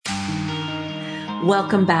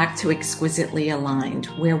Welcome back to Exquisitely Aligned,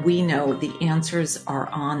 where we know the answers are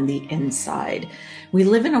on the inside. We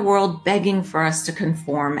live in a world begging for us to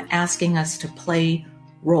conform, asking us to play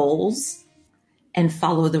roles and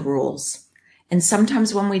follow the rules. And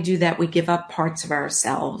sometimes when we do that, we give up parts of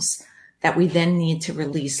ourselves that we then need to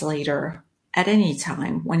release later at any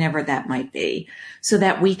time, whenever that might be, so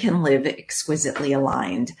that we can live exquisitely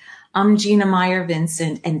aligned. I'm Gina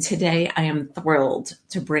Meyer-Vincent, and today I am thrilled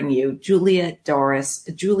to bring you Juliet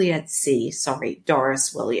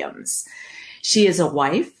Dorris-Williams. She is a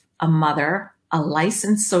wife, a mother, a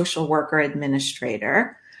licensed social worker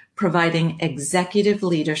administrator, providing executive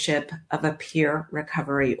leadership of a peer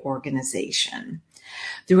recovery organization.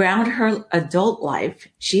 Throughout her adult life,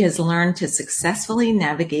 she has learned to successfully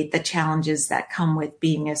navigate the challenges that come with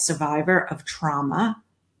being a survivor of trauma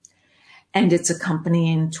and its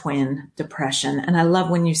accompanying twin depression. And I love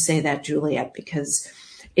when you say that, Juliet, because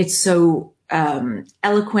it's so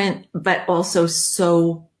eloquent, but also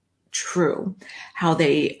so true how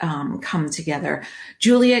they come together.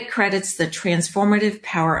 Juliet credits the transformative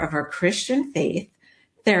power of her Christian faith,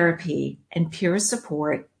 therapy, and peer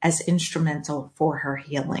support as instrumental for her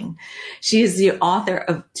healing. She is the author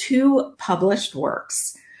of 2 published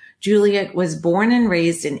works. Juliet was born and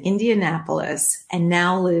raised in Indianapolis and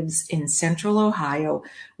now lives in Central Ohio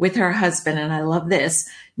with her husband, and I love this,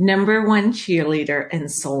 #1 cheerleader and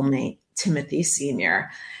soulmate, Timothy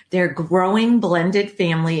Sr. Their growing blended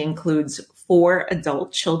family includes 4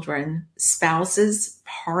 adult children, spouses,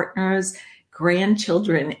 partners,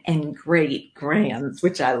 grandchildren, and great-grands,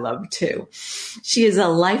 which I love too. She is a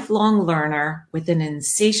lifelong learner with an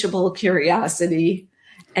insatiable curiosity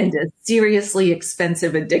and a seriously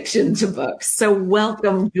expensive addiction to books. So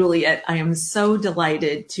welcome, Juliet. I am so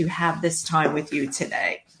delighted to have this time with you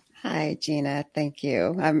today. Hi, Gina. Thank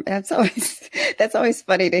you. That's always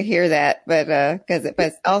funny to hear that, but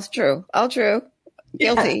it's all true.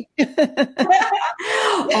 Guilty.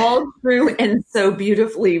 All true and so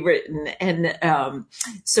beautifully written. And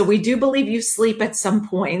so we do believe you sleep at some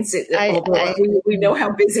points, although we know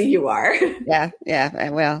how busy you are. Yeah.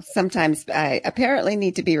 Well, sometimes I apparently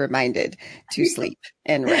need to be reminded to sleep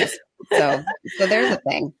and rest. So there's a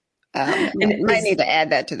thing. Might need to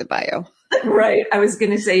add that to the bio. Right. I was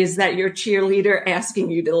going to say, is that your cheerleader asking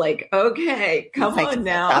you to okay, come on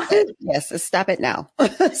now. Stop it. Yes, stop it now.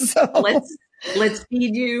 So let's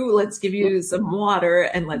feed you, let's give you some water,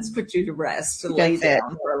 and let's put you to rest and lay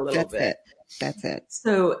down for a little bit. That's it.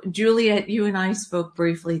 So, Juliet, you and I spoke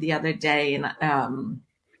briefly the other day, and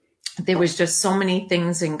there was just so many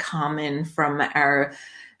things in common, from our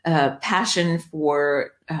passion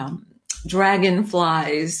for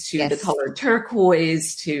dragonflies to the color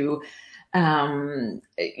turquoise to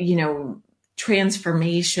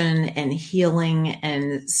transformation and healing.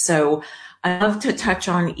 And so I love to touch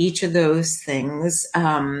on each of those things.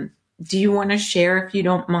 Do you want to share, if you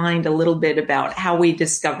don't mind, a little bit about how we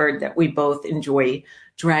discovered that we both enjoy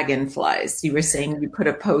dragonflies? You were saying you put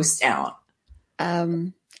a post out.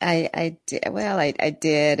 I did. Well, I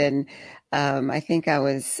did. And I think I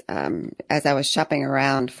was, as I was shopping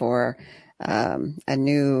around for a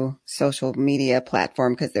new social media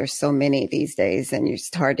platform, because there's so many these days and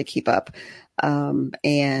it's hard to keep up.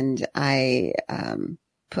 And I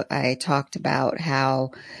talked about how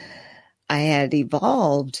I had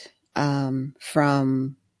evolved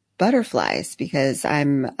from butterflies, because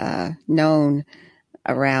I'm known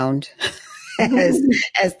around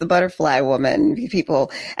as the butterfly woman.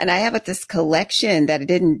 People, and I have this collection that I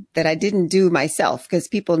didn't do myself, because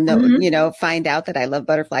people know, find out that I love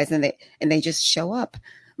butterflies, and they just show up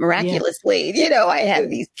miraculously. Yeah. I have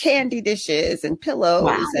these candy dishes and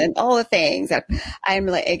pillows and all the things. I'm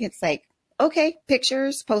like, it's like, okay,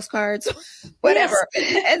 pictures, postcards, whatever.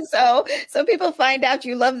 Yes. And so people find out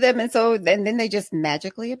you love them. And then they just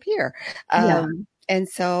magically appear. And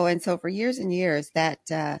so for years and years that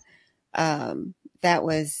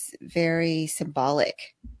was very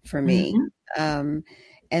symbolic for me. And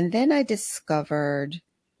then I discovered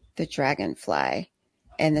the dragonfly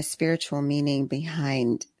and the spiritual meaning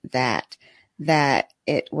behind that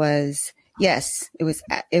it was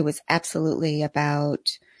absolutely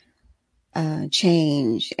about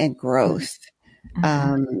change and growth,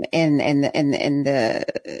 and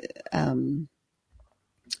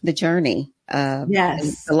the journey,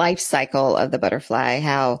 the life cycle of the butterfly,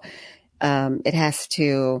 how it has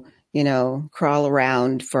to crawl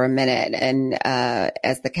around for a minute, and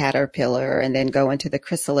as the caterpillar, and then go into the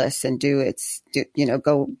chrysalis and close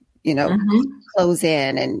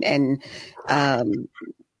in and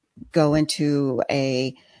go into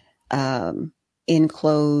a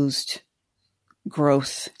enclosed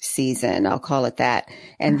growth season. I'll call it that.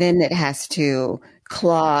 And then it has to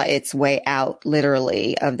claw its way out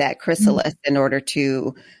literally of that chrysalis in order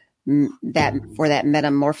to for that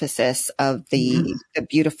metamorphosis of the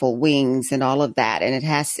beautiful wings and all of that. And it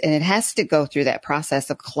has to go through that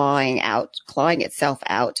process of clawing itself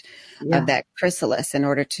out of that chrysalis in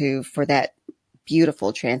order for that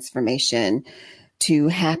beautiful transformation to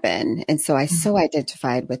happen. And so I so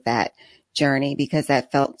identified with that journey because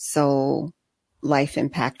that felt so life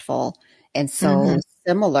impactful and so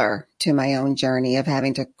similar to my own journey of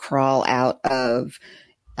having to crawl out of,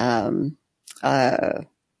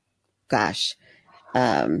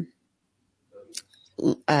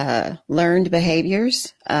 learned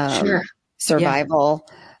behaviors, survival,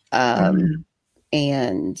 and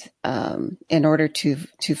in order to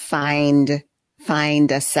find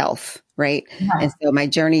a self, right? And so my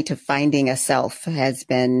journey to finding a self has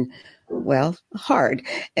been, well, hard.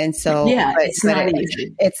 And so, it's not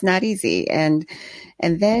easy. It's not easy. And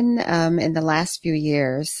then, in the last few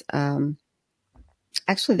years,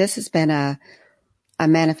 actually this has been a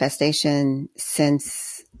manifestation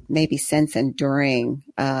since and during,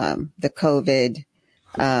 the COVID,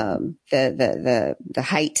 the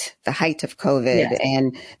height of COVID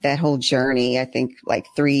and that whole journey, I think like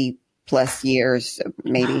 3+ years,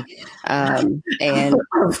 maybe. And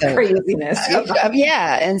so, craziness.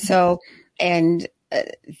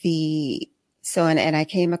 And I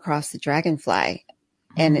came across the dragonfly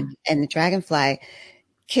and the dragonfly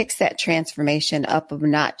kicks that transformation up a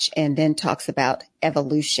notch and then talks about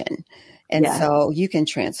evolution. And so you can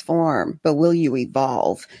transform, but will you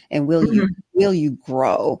evolve and will you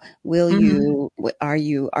grow? Are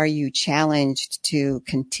you challenged to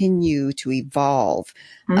continue to evolve?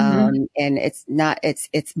 And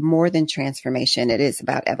it's more than transformation. It is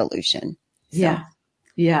about evolution. So.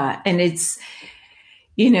 Yeah. And it's,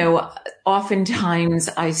 oftentimes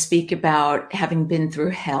I speak about having been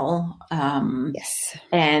through hell. Yes.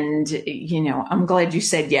 And, I'm glad you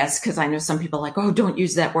said yes, because I know some people are like, oh, don't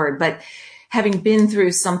use that word. But having been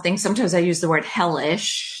through something, sometimes I use the word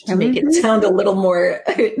hellish to make it sound a little more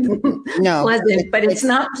pleasant, but it's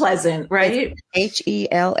not pleasant, right?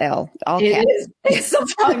 HELL. It is.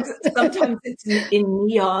 Sometimes it's in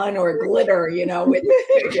neon or glitter,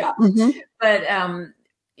 But,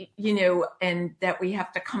 and that we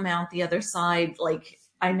have to come out the other side, like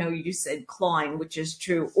I know you said clawing, which is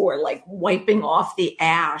true, or like wiping off the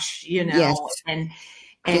ash, and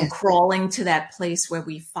crawling to that place where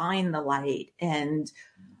we find the light and,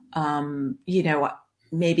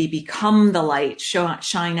 maybe become the light,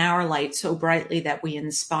 shine our light so brightly that we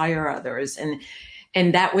inspire others.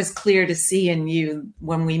 And that was clear to see in you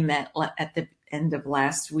when we met at the end of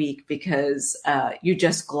last week, because, you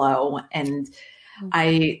just glow. And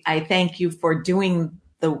I thank you for doing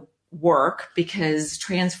the work, because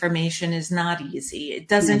transformation is not easy. It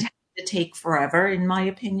doesn't have to take forever, in my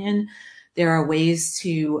opinion. There are ways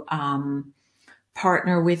to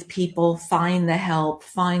partner with people, find the help,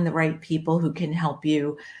 find the right people who can help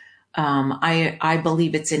you. I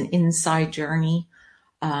believe it's an inside journey,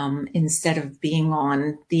 instead of being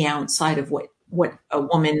on the outside of what a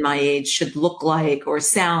woman my age should look like or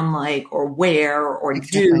sound like or wear or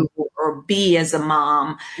do or be as a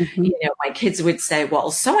mom. My kids would say, well,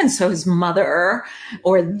 so-and-so's mother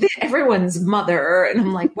or everyone's mother. And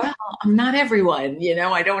I'm like, well, I'm not everyone,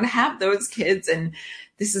 I don't have those kids. And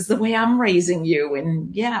this is the way I'm raising you.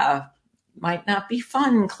 And might not be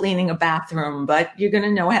fun cleaning a bathroom, but you're going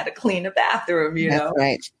to know how to clean a bathroom, That's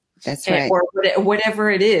right. That's right. Or whatever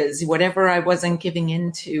it is, whatever I wasn't giving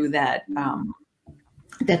into that,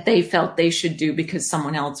 that they felt they should do because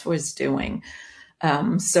someone else was doing.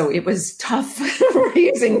 So it was tough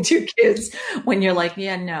raising 2 kids when you're like,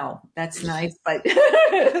 no, that's nice, but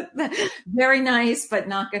very nice, but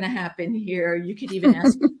not going to happen here. You could even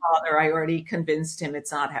ask your father. I already convinced him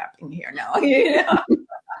it's not happening here now.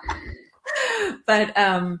 But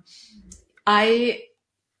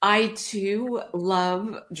I too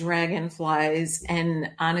love dragonflies.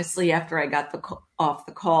 And honestly, after I got off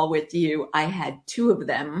the call with you, I had 2 of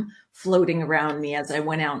them floating around me as I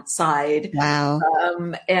went outside. Wow.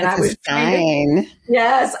 And I was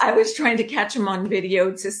trying to catch them on video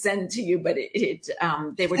to send to you, but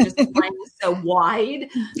they were just flying so wide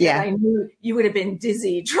that I knew you would have been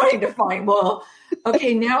dizzy trying to find, well,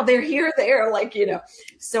 okay, now they're here, there,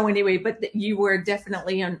 So anyway, but you were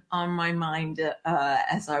definitely on my mind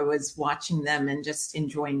as I was watching them and just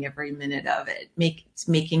enjoying every minute of it,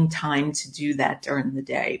 making time to do that during the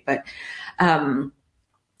day. But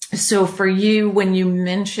so for you, when you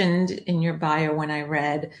mentioned in your bio, when I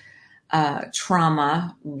read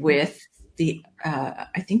trauma with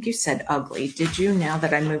I think you said ugly. Did you, now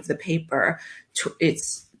that I moved the paper,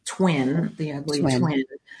 it's twin, the ugly Twin.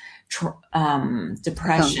 twin,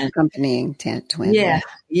 depression. Accompanying twin. Yeah.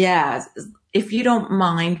 Yeah. If you don't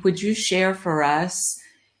mind, would you share for us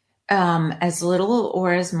as little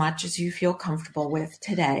or as much as you feel comfortable with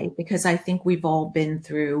today? Because I think we've all been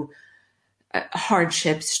through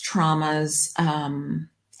hardships, traumas,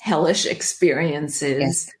 hellish experiences.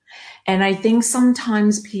 Yes. And I think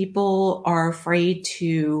sometimes people are afraid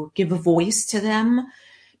to give a voice to them,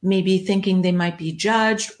 maybe thinking they might be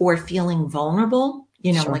judged or feeling vulnerable.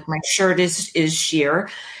 Sure. Like my shirt is sheer,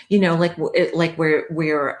 like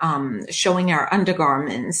we're showing our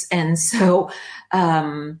undergarments. And so,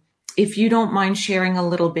 if you don't mind sharing a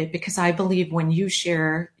little bit, because I believe when you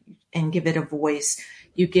share and give it a voice,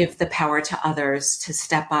 you give the power to others to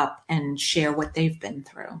step up and share what they've been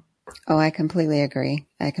through. Oh, I completely agree.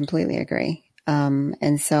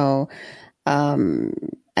 And so, and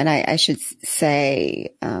I should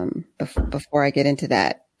say, before I get into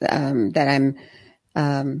that, that I'm,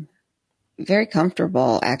 very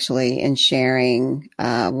comfortable actually in sharing,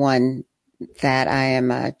 one, that I am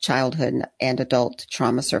a childhood and adult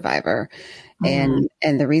trauma survivor. Mm-hmm.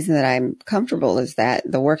 And the reason that I'm comfortable is that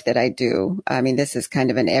the work that I do, I mean, this is kind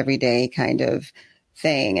of an everyday kind of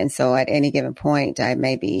thing. And so at any given point, I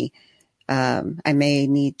may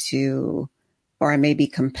need to, or I may be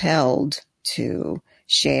compelled to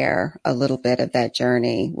share a little bit of that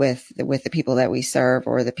journey with the people that we serve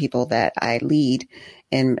or the people that I lead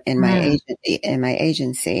in my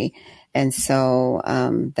agency. And so,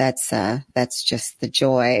 that's just the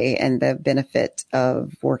joy and the benefit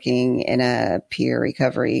of working in a peer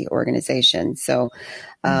recovery organization. So,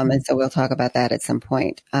 and so we'll talk about that at some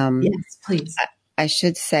point. Yes, please. I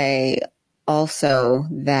should say also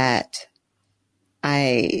that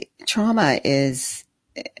trauma is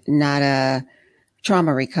not a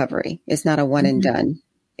trauma recovery. It's not a one and done.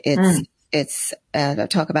 It's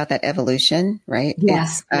talk about that evolution, right?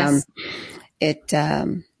 Yes.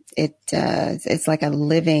 It's like a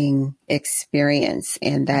living experience,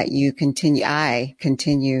 and that I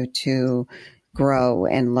continue to grow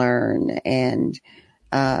and learn and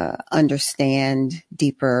understand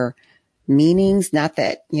deeper meanings. Not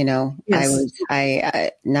that, Yes.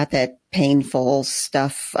 not that painful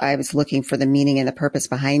stuff. I was looking for the meaning and the purpose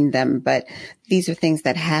behind them, but these are things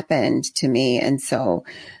that happened to me. And so,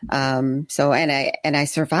 and I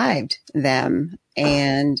survived them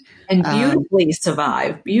and beautifully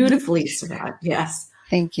survived. Yes.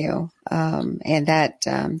 Thank you. And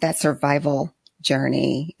that survival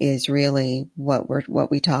journey is really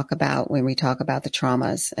what we talk about when we talk about the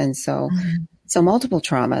traumas. And so, so multiple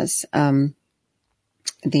traumas,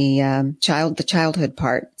 the childhood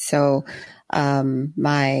part. So,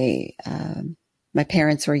 my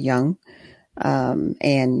parents were young,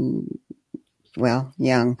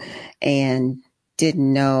 young and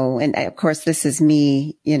didn't know. And of course, this is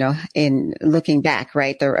me, in looking back,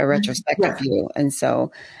 right? A retrospective view. And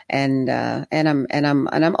so, and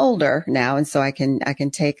I'm older now. And so I can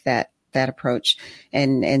take that approach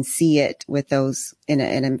and see it with those in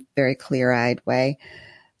a very clear eyed way.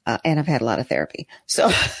 And I've had a lot of therapy.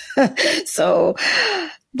 So, so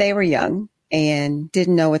they were young and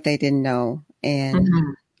didn't know what they didn't know and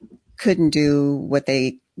couldn't do what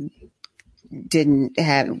they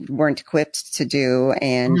weren't equipped to do.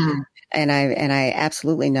 And I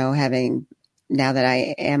absolutely know, now that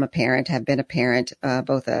I am a parent, have been a parent,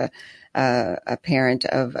 both a parent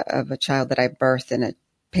of a child that I birthed and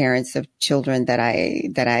parents of children that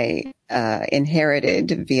I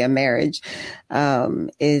inherited via marriage,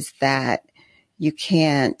 is that you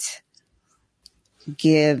can't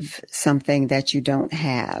give something that you don't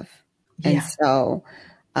have. Yeah. And so,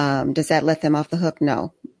 does that let them off the hook?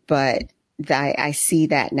 No, but I see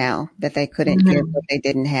that now, that they couldn't give what they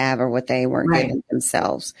didn't have or what they weren't giving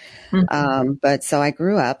themselves. But so I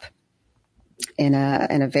grew up in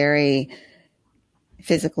a very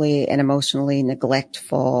physically and emotionally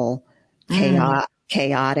neglectful,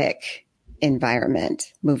 chaotic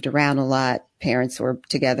environment. Moved around a lot. Parents were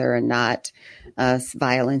together and not,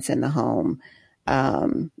 violence in the home.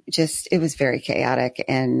 It was very chaotic.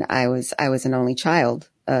 And I was an only child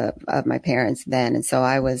of my parents then. And so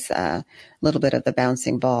I was a little bit of the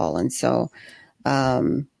bouncing ball. And so, a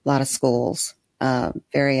lot of schools,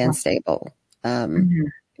 very unstable,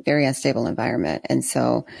 very unstable environment. And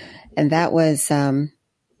so, and that was, and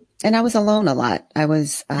I was alone a lot. I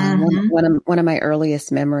was, one of my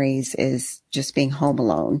earliest memories is just being home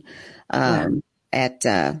alone, at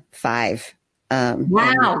 5.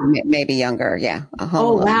 Wow. Maybe younger. Yeah.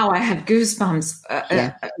 Oh, wow. I have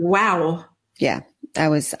goosebumps. Wow. Yeah. I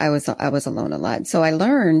was alone a lot. So I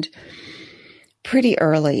learned pretty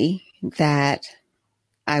early that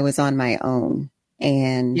I was on my own,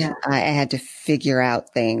 and Yeah. I had to figure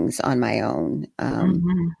out things on my own.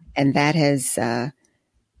 Mm-hmm. And that has,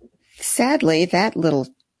 sadly, that little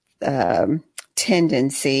um,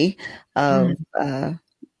 tendency of,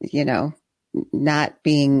 you know, not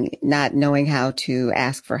knowing how to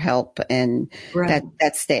ask for help, and Right.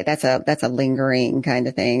 that's a lingering kind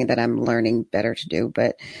of thing that I'm learning better to do.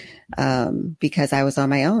 But because I was on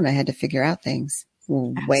my own, I had to figure out things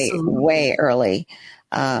Absolutely. way early,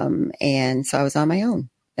 and so I was on my own,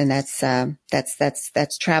 and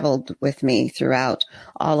that's traveled with me throughout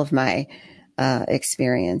all of my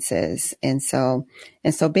experiences, and so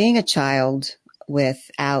being a child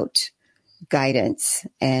without guidance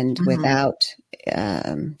and Mm-hmm. without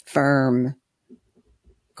firm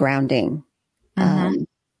grounding, Mm-hmm. um,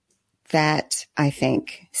 that I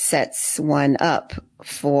think sets one up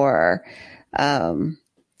for um,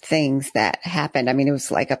 things that happened. I mean, it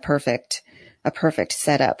was like a perfect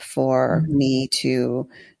setup for Mm-hmm. me to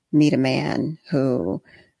meet a man who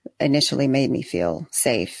initially made me feel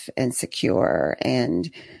safe and secure,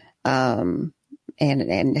 um,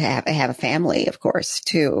 and have a family, of course,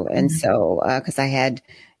 too. And so, because I had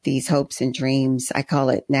these hopes and dreams, I call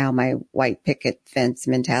it now my white picket fence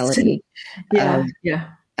mentality of Yeah.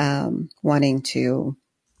 Yeah. wanting to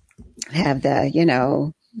have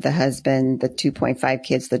the husband, the 2.5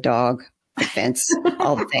 kids, the dog, the fence,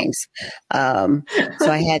 all the things.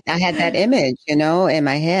 So I had that image, in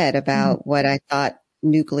my head about what I thought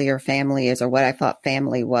nuclear family is, or what I thought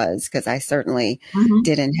family was, because I certainly Mm-hmm.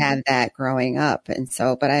 didn't have that growing up. And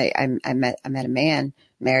so, but I met a man,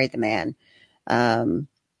 married the man, um,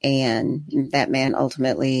 and that man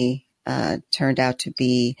ultimately turned out to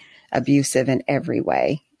be abusive in every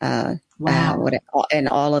way. Wow. What and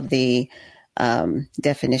all of the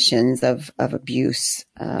definitions of abuse,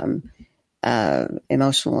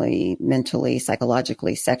 emotionally, mentally,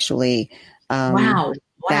 psychologically, sexually. Um, Wow.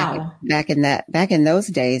 back Wow. back in those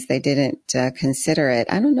days, they didn't consider it.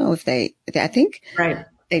 I don't know if I think Right.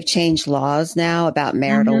 they've changed laws now about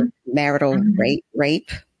marital Mm-hmm. marital Mm-hmm.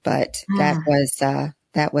 rape, but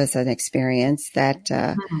that was an experience that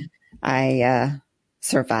Mm-hmm. I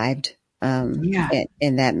survived Yeah.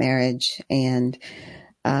 in that marriage. And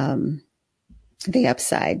um, the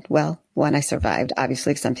upside, well, one, I survived,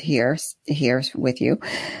 obviously, because I'm here with you,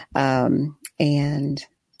 and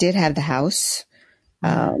did have the house,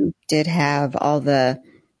 Mm-hmm. did have all the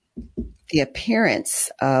appearance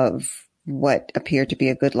of what appeared to be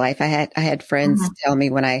a good life. I had friends Mm-hmm. tell me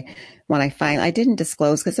when I finally, I didn't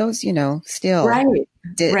disclose, because those, still Right.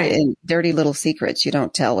 Right. dirty little secrets. You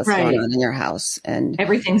don't tell what's going Right. on in your house, and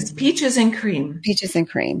Everything's peaches and cream. peaches and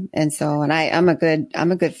cream. And so, and I'm a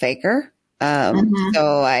good faker. Mm-hmm.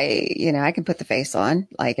 So I can put the face on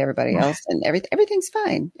like everybody else, and everything's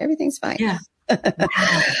fine. Everything's fine. Yeah.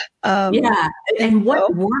 Wow. um, Yeah. and And what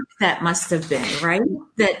so, work that must have been, right?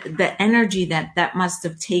 That the energy that must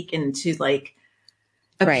have taken to like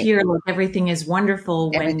right. appear like everything is wonderful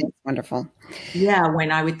when, Everything's wonderful. yeah,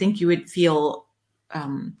 when I would think you would feel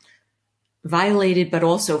um, violated, but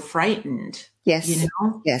also frightened, you Yes.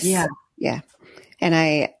 know? Yeah. Yes. Yeah. And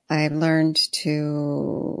I learned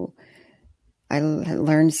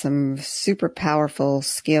some super powerful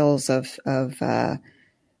skills of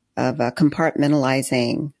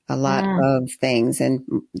compartmentalizing a lot Mm, of things. And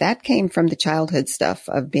that came from the childhood stuff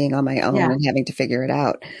of being on my own yeah. and having to figure it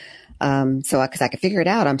out. So because I can figure it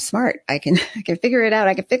out, I'm smart. I can, I can figure it out.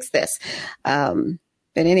 I can fix this. But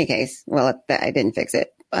in any case, well, I didn't fix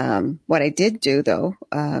it. What I did do though,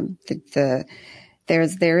 there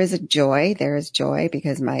is joy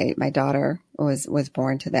because my daughter was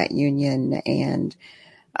born to that union. And,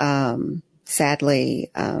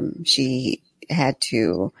 sadly, she had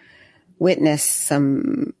to witness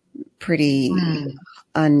some pretty Mm,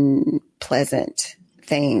 unpleasant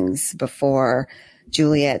things before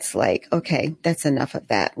Juliet's like, okay, that's enough of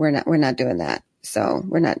that. We're not doing that. So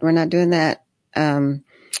we're not doing that. Um,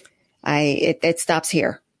 it stops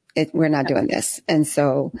here. We're not doing this. And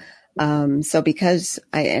so, so because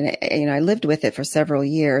I lived with it for several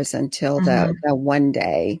years until the mhm. one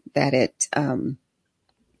day that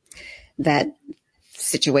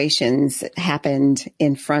situations happened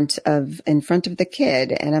in front of the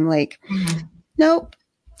kid. And I'm like, Mhm. nope.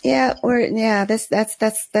 That's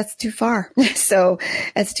too far. So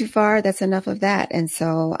that's too far. That's enough of that. And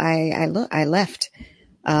so I left.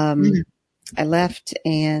 Um, Mhm. I left,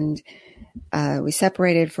 and we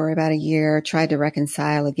separated for about a year, tried to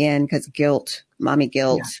reconcile again because guilt, mommy Yeah.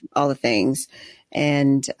 guilt, all the things.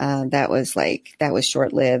 And, that was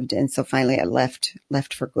short lived. And so finally I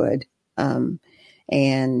left for good.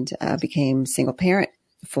 And became single parent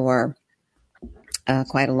for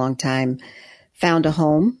quite a long time. Found a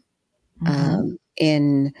home,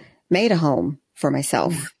 made a home for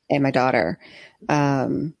myself and my daughter.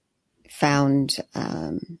 Found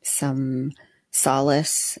some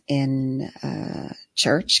solace in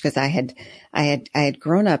church, because I had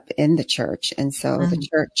grown up in the church, and so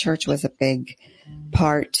the church was a big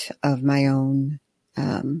part of my own,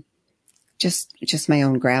 just my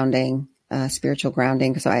own grounding. Spiritual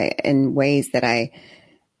grounding. So in ways that I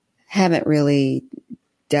haven't really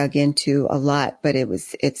dug into a lot, but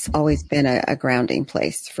it's always been a grounding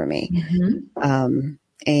place for me.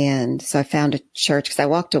 And so I found a church, because I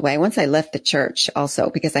walked away once I left the church also,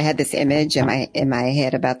 because I had this image in my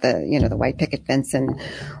head about the white picket fence and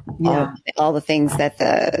all the things that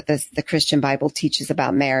the Christian Bible teaches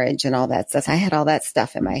about marriage and all that stuff. I had all that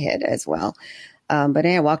stuff in my head as well. But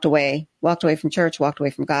I walked away from church, walked away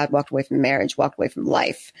from God, walked away from marriage, walked away from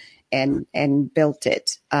life, and built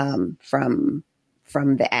it, from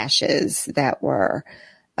the ashes that were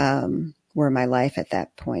my life at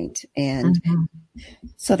that point. And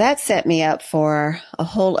so that set me up for a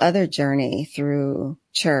whole other journey through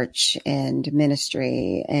church and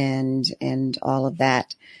ministry and all of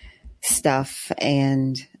that stuff.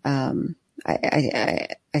 And,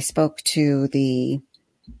 I spoke to the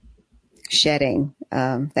shedding,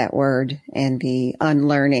 that word, and the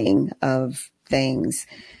unlearning of things.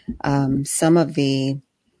 Some of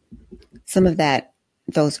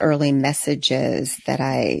those early messages that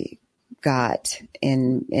I got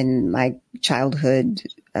in my childhood,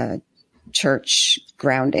 church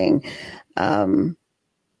grounding,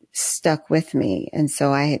 stuck with me. And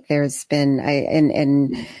so in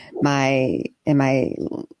my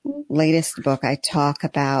latest book, I talk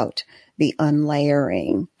about the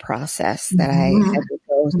unlayering process that I had to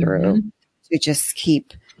go through to just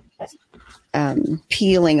keep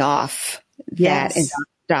peeling off that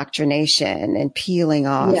indoctrination and peeling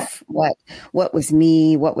off what was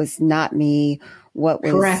me, what was not me, what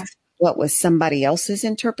was somebody else's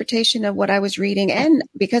interpretation of what I was reading. And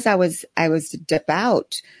because I was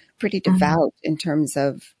pretty devout in terms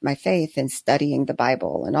of my faith and studying the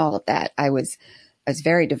Bible and all of that, I was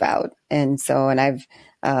very devout. And so,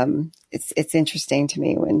 it's interesting to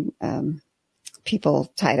me when,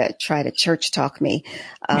 people try to church talk me,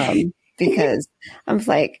 because I'm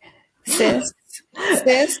like, sis,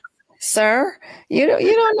 sir, you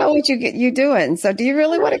don't know what you doing. So do you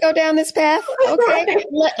really want to go down this path? Okay,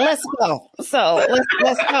 let's go. So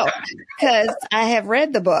let's go. Cause I have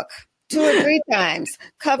read the book 2 or 3 times,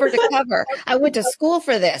 cover to cover. I went to school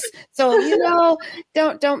for this. So,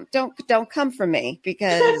 don't come for me,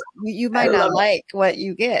 because you might not like what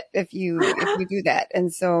you get if you do that.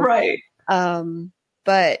 And so,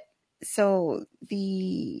 but so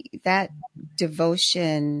that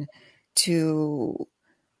devotion to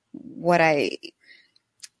what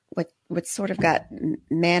sort of got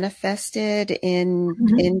manifested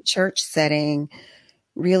in church setting,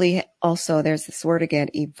 really also, there's this word again,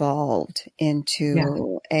 evolved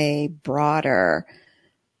into a broader,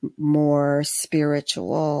 more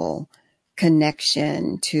spiritual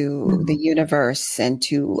connection to the universe and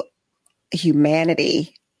to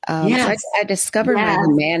humanity. So I discovered my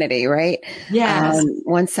humanity, right?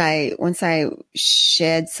 Once I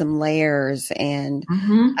shed some layers, and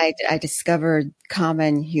I discovered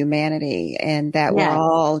common humanity, and that we're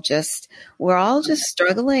all just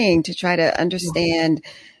struggling to try to understand,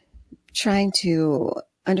 trying to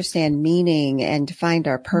understand meaning and to find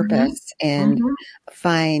our purpose and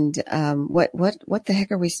find, what the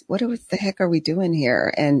heck are we doing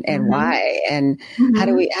here, and why, and how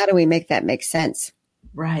do we make that make sense?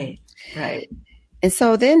 Right. And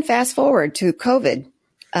so then fast forward to COVID.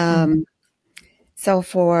 So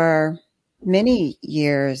for many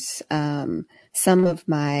years, some of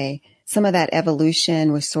that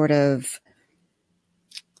evolution was sort of,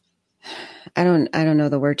 I don't know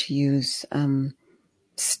the word to use,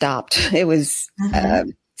 stopped. It was,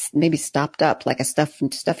 maybe stopped up, like a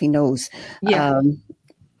stuffy nose,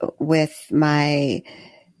 with my,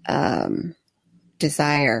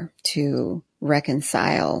 desire to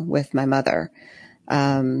reconcile with my mother.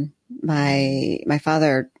 My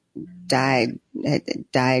father died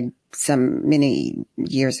many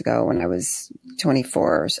years ago when I was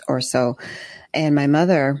 24 or so. And my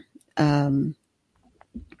mother, for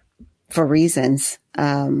reasons,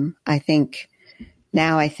 I think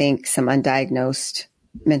some undiagnosed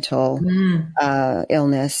mental Mm.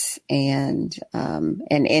 illness. And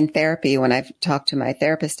in therapy, when I've talked to my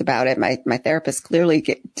therapist about it, my therapist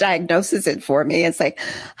clearly diagnoses it for me. It's like,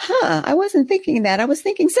 I wasn't thinking that. I was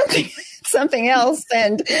thinking something else.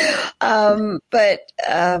 And, but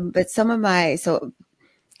so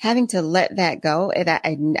having to let that go,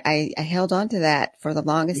 and I held on to that for the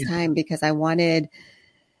longest Yeah. time because I wanted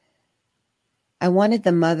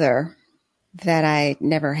the mother that I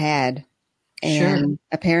never had, Sure. and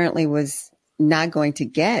apparently was not going to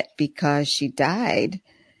get because she died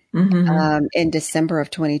Mm-hmm. in December of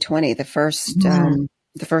 2020, the Mm.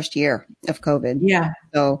 first year of COVID. Yeah.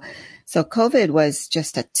 So COVID was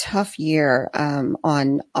just a tough year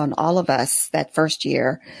on all of us that first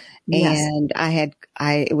year, Yes. and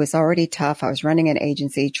it was already tough. I was running an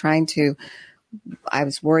agency, I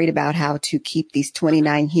was worried about how to keep these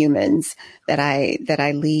 29 humans that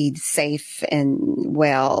I lead safe and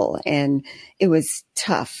well. And it was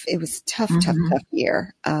tough. It was Mm-hmm. tough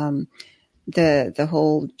year. The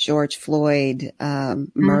whole George Floyd,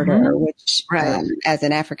 murder, Mm-hmm. which, Right. as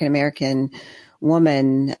an African American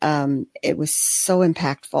woman, it was so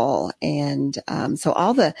impactful. And, so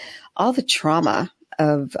all the trauma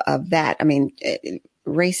of that, I mean,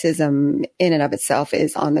 racism in and of itself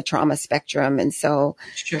is on the trauma spectrum. And so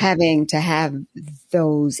Sure. having to have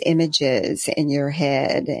those images in your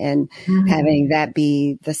head and Mm-hmm. having that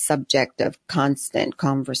be the subject of constant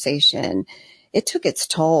conversation, it took its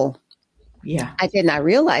toll. Yeah. I did not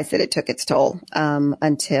realize that it took its toll,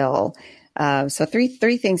 until, so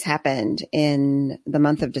three things happened in the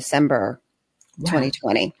month of December, Wow.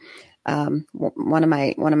 2020. One of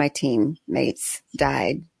my teammates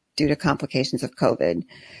died due to complications of COVID.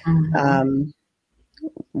 Mm-hmm. Um,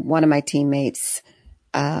 one of my teammates,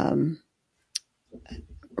 um,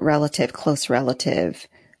 close relative,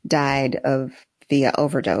 died via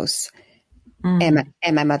overdose, and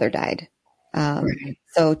Mm. my mother died. Right.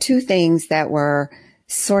 So two things that were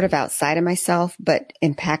sort of outside of myself, but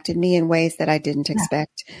impacted me in ways that I didn't Yeah.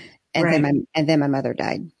 expect. Right. And then my mother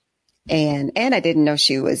died. And I didn't know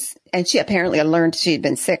and she apparently learned she'd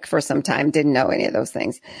been sick for some time, didn't know any of those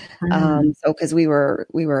things. Mm. So cause we were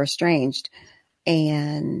estranged,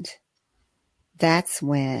 and that's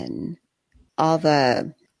when all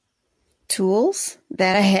the tools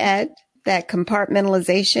that I had, that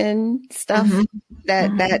compartmentalization stuff, Mm-hmm.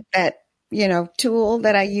 Mm-hmm. that, tool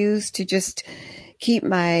that I used to just keep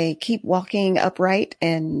walking upright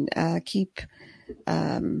and, keep,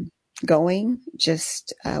 going.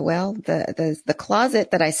 Just, the closet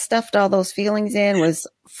that I stuffed all those feelings in was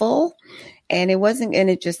full, and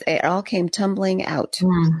it all came tumbling out.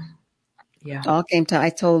 Mm. Yeah. All came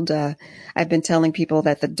to, I've been telling people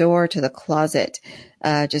that the door to the closet,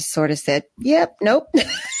 just sort of said, yep, nope, not,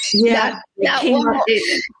 Yeah. It not came one up.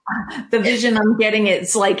 more. The vision I'm getting,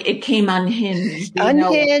 it's like it came unhinged, you know?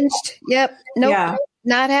 Unhinged. Yep. Nope. Yeah.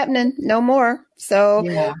 Not happening. No more. So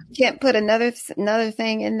Yeah. can't put another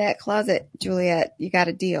thing in that closet, Juliet. You got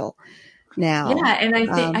a deal Yeah. now. And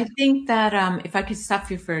I think that, if I could stop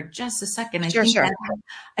you for just a second, Sure, sure.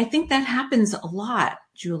 I think that happens a lot,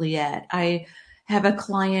 Juliet. I have a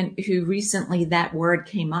client who recently that word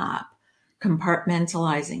came up,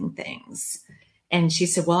 compartmentalizing things. And she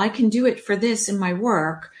said, well, I can do it for this in my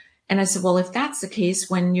work. And I said, well, if that's the case,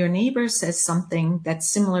 when your neighbor says something that's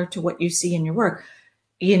similar to what you see in your work,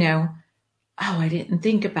 you know, oh, I didn't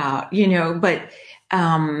think about, but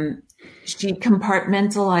um, she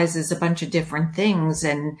compartmentalizes a bunch of different things.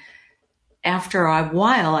 And after a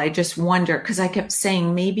while, I just wonder, because I kept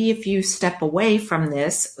saying, maybe if you step away from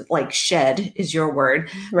this, like shed is your word,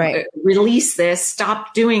 Right. release this,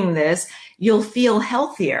 stop doing this, you'll feel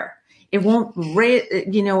healthier. It won't,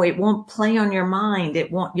 it won't play on your mind.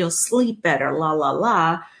 You'll sleep better, la, la,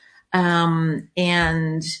 la.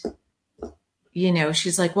 And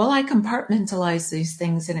she's like, well, I compartmentalize these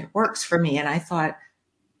things and it works for me. And I thought,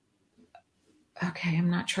 okay, I'm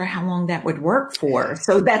not sure how long that would work for.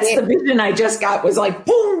 So that's It, the vision I just got, was like,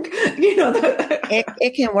 boom,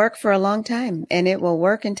 it can work for a long time, and it will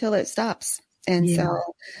work until it stops. And Yeah. so,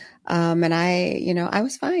 and I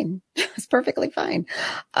was fine. I was perfectly fine.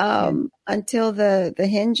 Yeah. Until the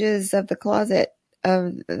hinges of the closet,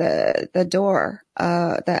 of the door,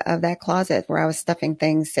 of that closet where I was stuffing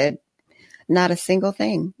things, said, not a single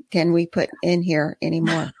thing can we put in here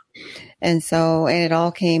anymore. And it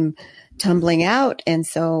all came tumbling out. And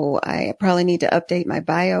so I probably need to update my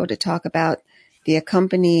bio to talk about the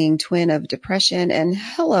accompanying twin of depression, and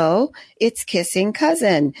hello, it's kissing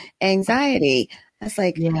cousin, anxiety. I was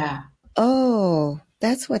like, Yeah. oh,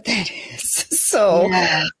 that's what that is. So,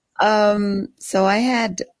 Yeah. so I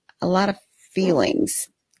had a lot of feelings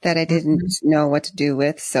that I didn't know what to do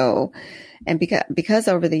with. So, and because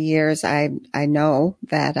over the years, I know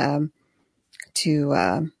that,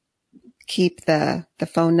 to, keep the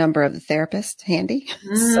phone number of the therapist handy.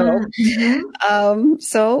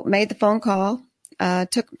 So made the phone call,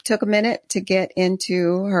 took a minute to get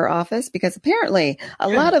into her office because apparently a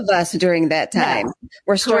lot of us during that time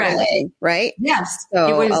were struggling, right? Yes.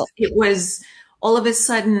 So It was all of a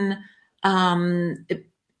sudden,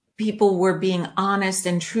 people were being honest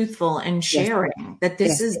and truthful and sharing that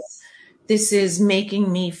this is making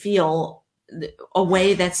me feel a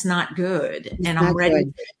way that's not good. And I'm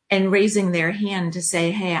ready and raising their hand to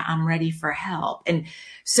say, hey, I'm ready for help. And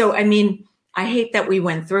so, I mean, I hate that we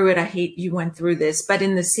went through it. I hate you went through this, but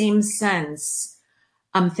in the same sense,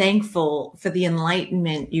 I'm thankful for the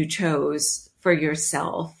enlightenment you chose for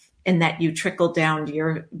yourself and that you trickled down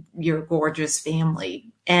to your gorgeous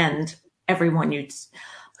family and everyone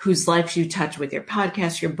whose lives you touch with your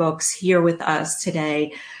podcast, your books, here with us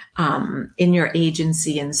today, in your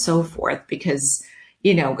agency and so forth, because,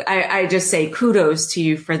 you know, I just say kudos to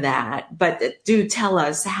you for that. But do tell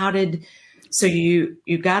us, so you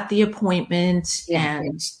got the appointment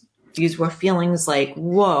and these were feelings like,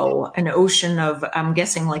 whoa, an ocean of, I'm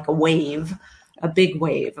guessing like a big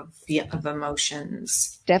wave of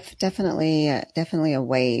emotions. definitely a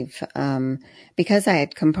wave. Because I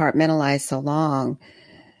had compartmentalized so long,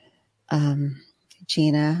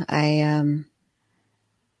 Gina,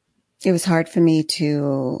 it was hard for me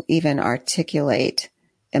to even articulate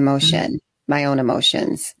emotion, my own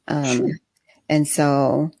emotions. And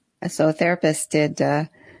so a therapist did,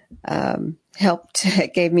 helped,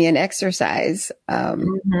 gave me an exercise,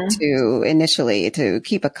 to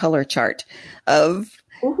keep a color chart of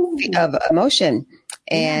emotion.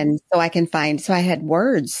 And so I had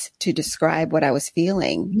words to describe what I was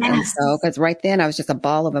feeling. Yes. And so, cause right then I was just a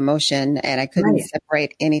ball of emotion and I couldn't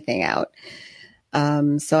separate anything out.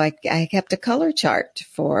 So I kept a color chart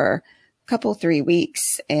for a couple, 3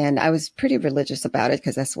 weeks, and I was pretty religious about it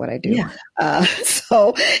because that's what I do. Yeah. I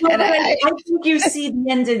think you see the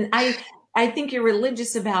end in, I think you're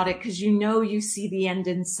religious about it because you see the end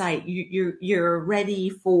in sight. You're ready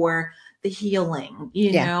for the healing,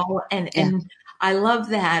 you know, and I love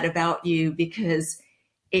that about you because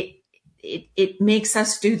it makes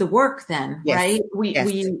us do the work then, right?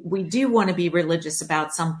 We do want to be religious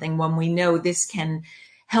about something when we know this can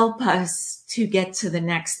help us to get to the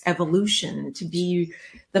next evolution, to be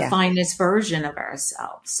the finest version of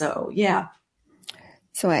ourselves. So, yeah.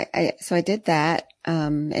 So I did that,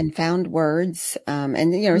 and found words,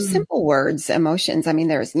 and, you know, simple words, emotions. I mean,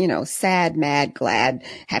 there's, you know, sad, mad, glad,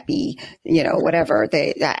 happy, you know, whatever.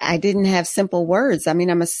 I didn't have simple words. I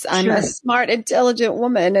mean, I'm a smart, intelligent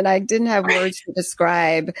woman, and I didn't have words to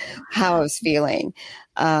describe how I was feeling.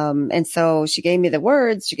 And so she gave me the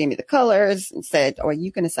words, she gave me the colors and said, oh,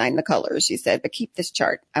 you can assign the colors. She said, but keep this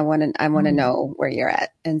chart. I want to know where you're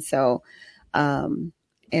at. And so,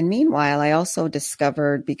 and meanwhile, I also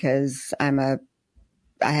discovered, because I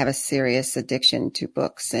have a serious addiction to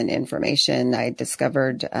books and information, I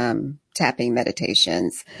discovered tapping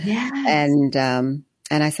meditations. Yes. And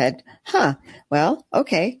I said, well,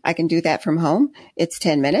 okay, I can do that from home. It's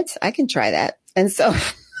 10 minutes. I can try that. And so,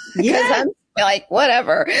 because I'm like,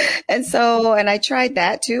 whatever. And so, and I tried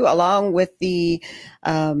that too, along with the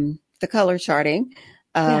color charting.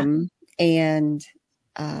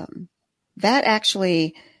 That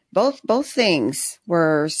actually, both things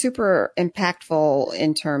were super impactful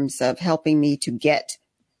in terms of helping me to get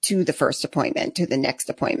to the first appointment, to the next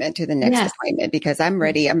appointment, appointment, because I'm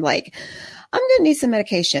ready. I'm like, I'm going to need some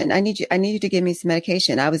medication. I need you to give me some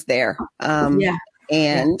medication. I was there.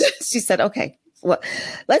 And she said, okay, well,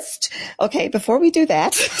 before we do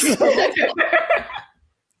that,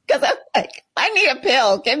 because I'm like, I need a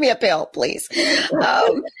pill. Give me a pill, please.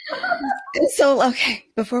 So, okay,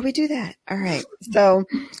 before we do that. All right. So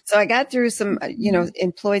I got through some,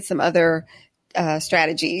 employed some other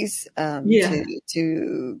strategies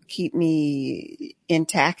to keep me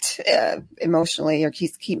intact emotionally, or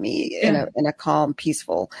keep me in a calm,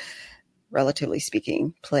 peaceful, relatively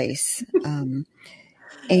speaking, place.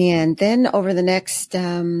 And then over the next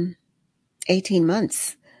 18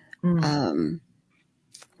 months,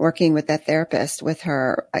 working with that therapist, with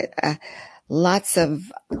her, lots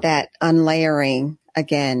of that unlayering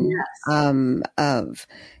again, of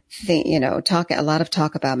talk, a lot of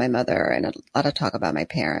talk about my mother, and a lot of talk about my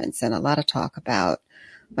parents, and a lot of talk about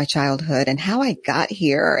my childhood and how I got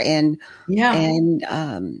here, and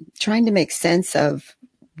trying to make sense of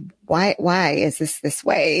why is this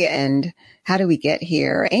way, and how do we get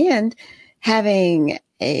here, and having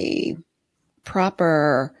a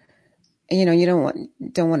proper you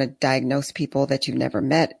don't want to diagnose people that you've never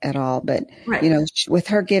met at all, but Right. with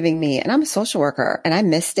her giving me, and I'm a social worker, and I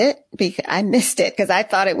missed it because I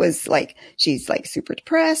thought it was like she's like super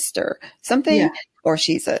depressed or Yeah. something, or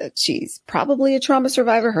she's probably a trauma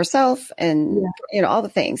survivor herself, and Yeah. all the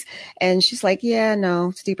things. And she's like, yeah, no,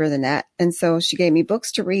 it's deeper than that. And so she gave me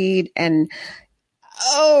books to read, and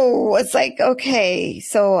it's like, okay,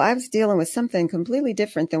 so I was dealing with something completely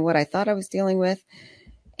different than what I thought I was dealing with.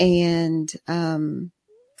 And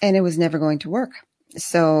it was never going to work.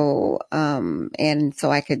 So, and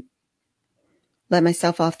so I could let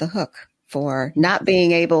myself off the hook for not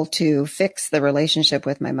being able to fix the relationship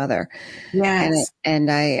with my mother. Yes. And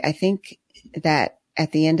I think that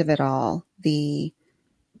at the end of it all,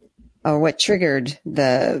 what triggered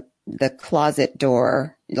the closet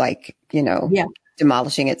door, like, Yeah.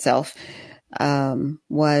 demolishing itself,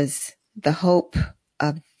 was the hope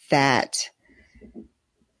of that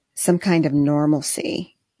some kind of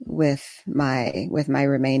normalcy with my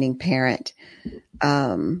remaining parent.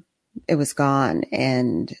 It was gone,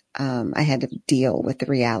 and I had to deal with the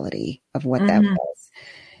reality of what that was.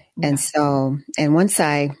 Yeah. And so, and once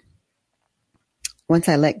I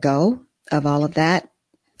let go of all of that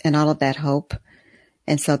and all of that hope,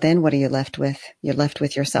 and so then what are you left with? You're left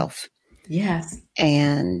with yourself. Yes.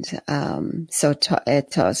 And so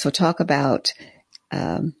talk about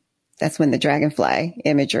that's when the dragonfly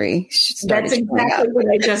imagery started. That's exactly what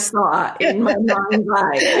I just saw in my mind's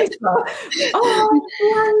eye. I saw,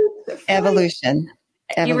 evolution.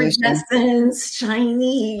 Iridescence,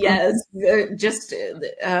 shiny, yes, just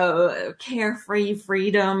carefree,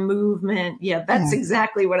 freedom, movement. Yeah, that's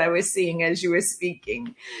exactly what I was seeing as you were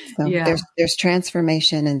speaking. So there's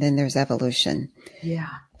transformation, and then there's evolution. Yeah.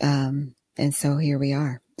 And so here we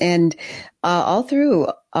are, and all through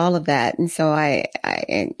all of that. And so I've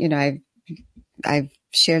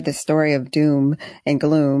shared the story of doom and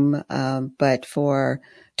gloom, but for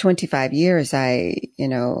 25 years, I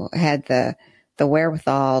had the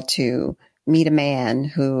wherewithal to meet a man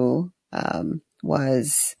who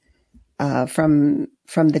was from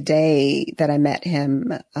the day that I met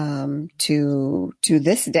him to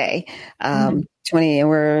this day, 20, and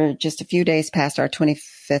we're just a few days past our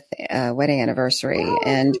 25th wedding anniversary.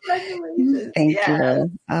 And thank you.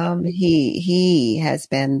 He has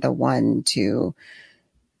been the one to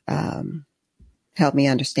help me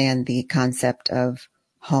understand the concept of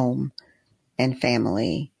home and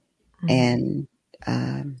family, and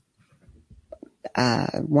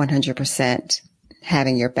 100%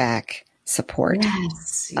 having your back support.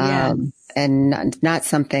 Yes. And not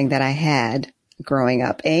something that I had growing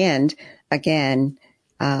up. And again,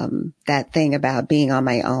 that thing about being on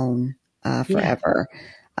my own forever.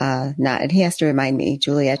 And he has to remind me,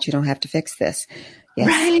 Juliet, you don't have to fix this.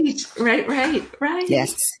 Yes. Right.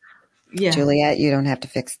 Yes. Yeah. Juliet, you don't have to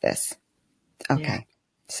fix this. Okay. Yeah.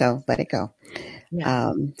 So let it go.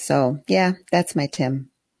 Yeah. That's my Tim.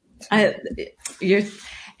 What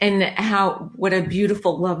a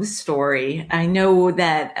beautiful love story. I know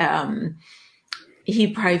that, he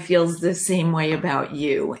probably feels the same way about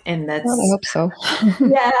you. And that's, I hope so.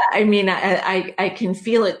 yeah. I mean, I can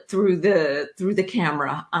feel it through the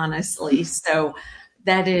camera, honestly. So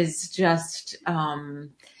that is just,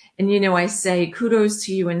 and I say kudos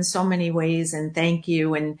to you in so many ways, and thank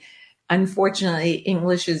you. And unfortunately,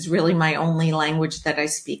 English is really my only language that I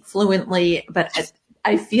speak fluently, but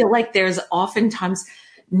I feel like there's oftentimes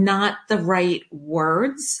not the right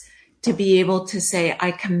words to be able to say, I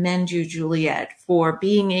commend you, Juliet, for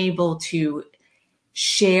being able to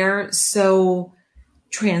share so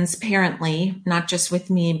transparently, not just with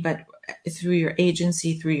me, but through your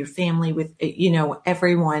agency, through your family, with,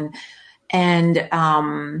 everyone, and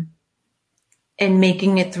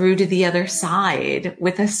making it through to the other side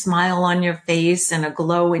with a smile on your face and a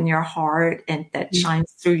glow in your heart, and that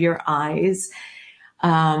shines through your eyes.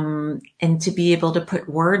 And to be able to put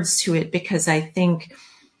words to it, because I think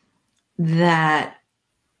that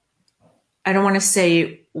I don't want to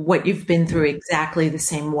say what you've been through exactly the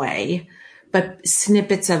same way, but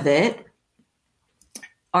snippets of it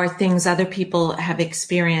are things other people have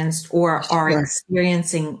experienced or are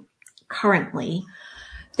experiencing currently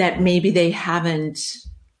that maybe they haven't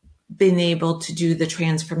been able to do the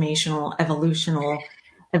transformational,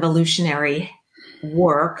 evolutionary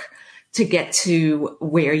work to get to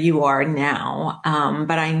where you are now.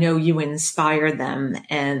 But I know you inspire them.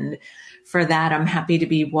 And for that, I'm happy to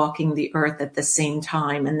be walking the earth at the same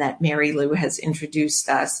time, and that Mary Lou has introduced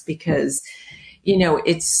us, because,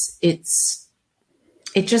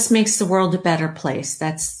 it just makes the world a better place.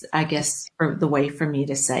 That's, I guess, the way for me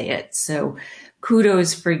to say it. So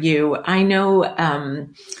kudos for you. I know,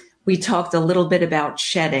 we talked a little bit about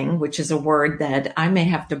shedding, which is a word that I may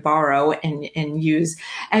have to borrow and use.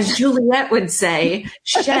 As Juliet would say,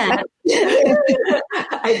 shed.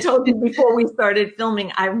 I told you before we started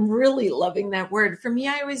filming, I'm really loving that word. For me,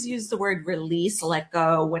 I always use the word release, let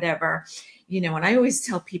go, whatever. And I always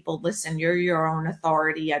tell people, listen, you're your own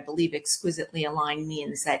authority. I believe exquisitely aligned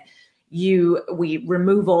means that we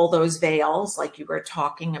remove all those veils like you were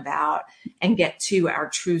talking about and get to our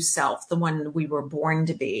true self, the one we were born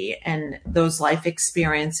to be. And those life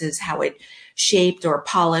experiences, how it shaped or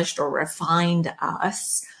polished or refined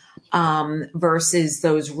us, versus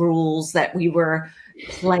those rules that we were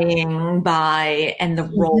playing by and the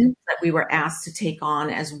roles that we were asked to take on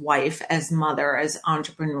as wife, as mother, as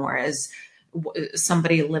entrepreneur, as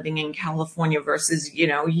somebody living in California versus,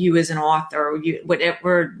 you as an author,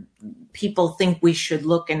 whatever people think we should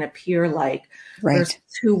look and appear like, right, versus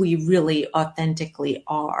who we really authentically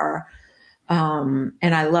are. And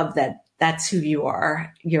I love that that's who you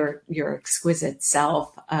are, your exquisite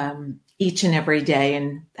self, each and every day.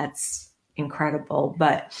 And that's incredible.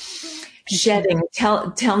 But shedding,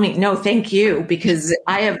 tell me, no, thank you, because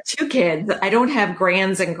I have 2 kids. I don't have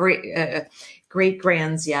grands and great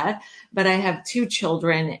grands yet, but I have 2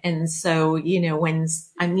 children. And so, when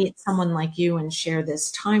I meet someone like you and share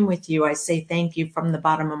this time with you, I say thank you from the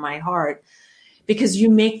bottom of my heart, because you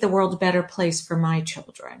make the world a better place for my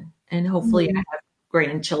children. And hopefully I have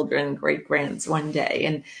grandchildren, great grands one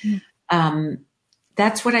day. And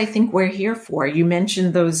that's what I think we're here for. You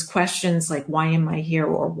mentioned those questions like, why am I here?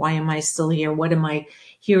 Or why am I still here? What am I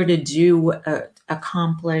here to do,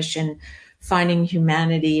 accomplish, and finding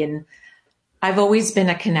humanity? And I've always been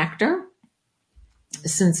a connector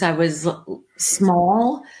since I was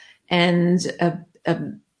small, and a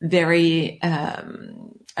very,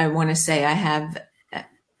 I want to say I have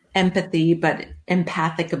empathy, but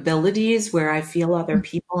empathic abilities where I feel other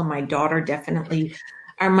people. And my daughter definitely,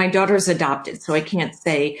 my daughter's adopted, so I can't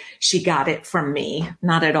say she got it from me.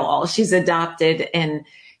 Not at all. She's adopted, and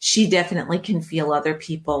she definitely can feel other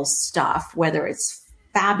people's stuff, whether it's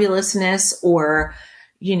fabulousness or,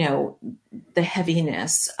 the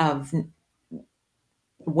heaviness of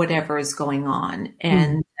whatever is going on.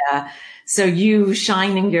 And so you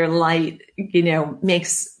shining your light,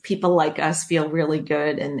 makes people like us feel really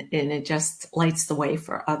good, and it just lights the way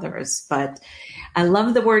for others. But I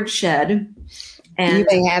love the word shed. And you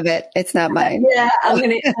may have it. It's not mine. Yeah, I'm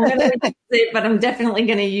gonna use it, but I'm definitely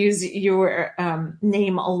gonna use your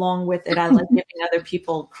name along with it. I like giving other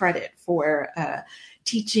people credit for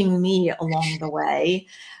teaching me along the way.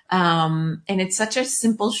 And it's such a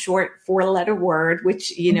simple, short 4-letter word,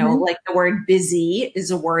 which, like the word busy is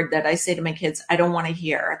a word that I say to my kids, I don't want to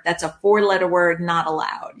hear. That's a 4-letter word, not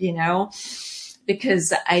allowed,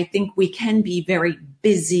 because I think we can be very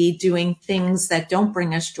busy doing things that don't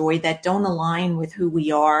bring us joy, that don't align with who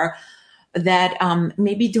we are, that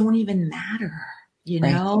maybe don't even matter,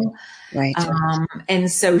 Right.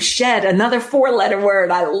 And so shed, another 4-letter word.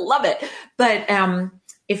 I love it. But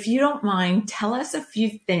if you don't mind, tell us a few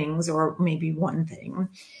things, or maybe one thing,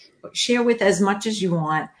 share with as much as you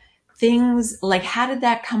want, things like, how did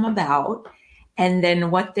that come about? And then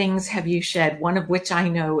what things have you shed? One of which I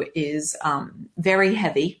know is very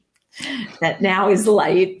heavy, that now is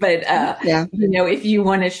light. But, if you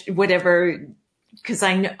want to, whatever, because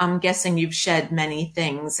I'm guessing you've shed many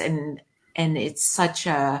things, and it's such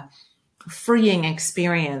a freeing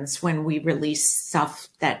experience when we release stuff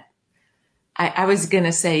that I was going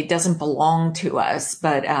to say doesn't belong to us,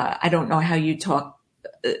 but I don't know how you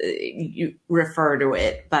you refer to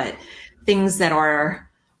it, but things that are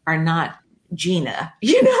not Gina,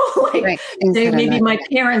 Right. maybe my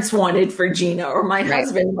parents wanted for Gina, or my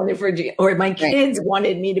husband wanted for Gina, or my kids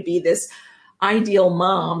wanted me to be this ideal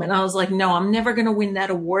mom. And I was like, no, I'm never going to win that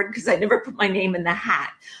award because I never put my name in the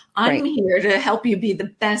hat. I'm here to help you be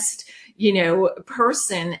the best,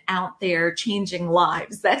 person out there changing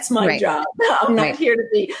lives. That's my job. I'm not here to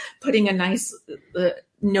be putting a nice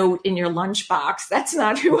note in your lunchbox. That's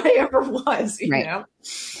not who I ever was, you know?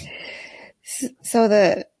 So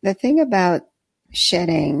the thing about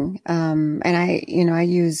shedding, and I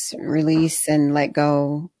use release and let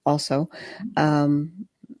go also.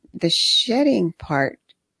 The shedding part,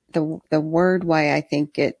 the word why I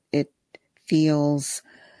think it feels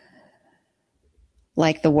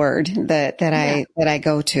like the word that I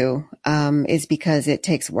go to, is because it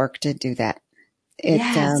takes work to do that.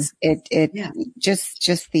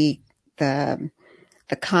 Just the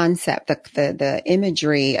concept, the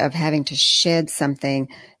imagery of having to shed something,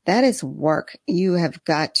 that is work. You have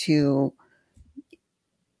got to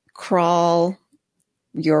crawl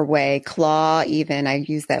your way, claw even, I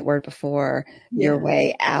used that word before, your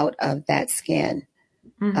way out of that skin.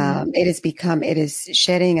 It is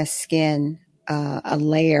shedding a skin, a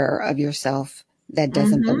layer of yourself that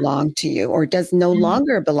doesn't belong to you or does no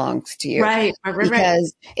longer belongs to you. Right.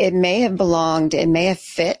 Because it may have belonged, it may have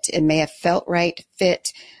fit, it may have felt right,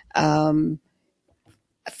 fit, for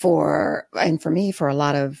me for a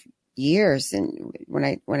lot of years. And when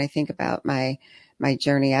I think about my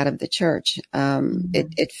journey out of the church,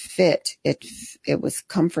 it fit, it was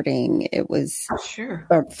comforting, it was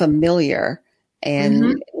familiar,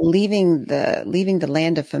 and leaving the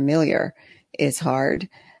land of familiar is hard.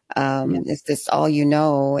 It's just all you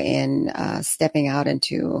know, and stepping out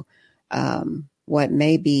into what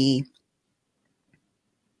may be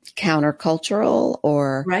countercultural,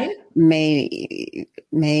 or may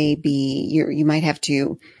be you might have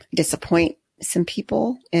to disappoint some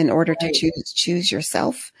people in order to choose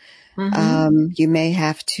yourself. You may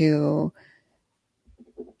have to.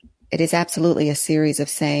 It is absolutely a series of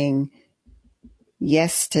saying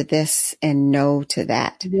yes to this and no to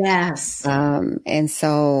that. Yes. And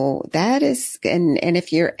so that is, and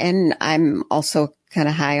if you're, and I'm also kind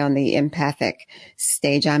of high on the empathic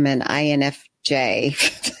stage. I'm an INFJ,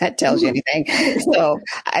 if that tells you anything. So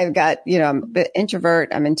I've got, I'm an introvert,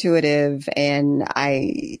 I'm intuitive, and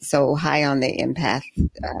so high on the empath,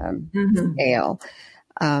 scale.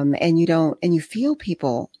 And you feel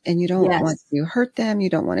people, and you don't want to hurt them.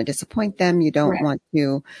 You don't want to disappoint them. You don't want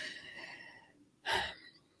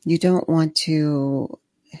to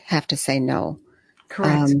have to say no.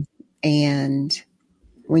 Correct. And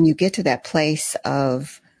when you get to that place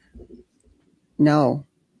of no,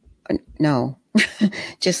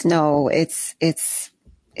 just no, it's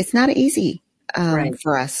not easy,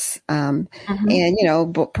 for us. And,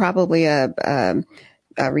 probably a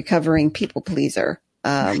recovering people pleaser,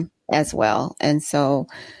 as well. And so,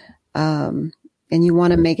 and you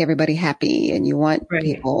want to make everybody happy, and you want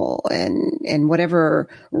people, and whatever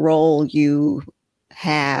role you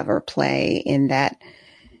have or play in that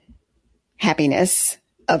happiness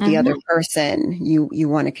of the other person, you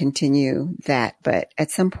want to continue that. But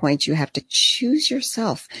at some point you have to choose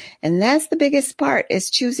yourself. And that's the biggest part, is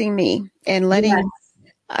choosing me and letting,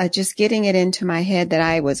 just getting it into my head that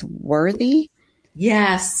I was worthy.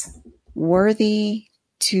 Yes. Worthy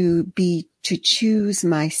to choose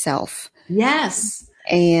myself. Yes.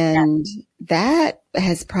 And that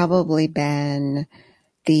has probably been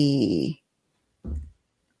the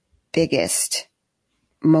biggest,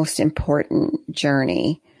 most important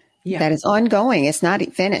journey that is ongoing. It's not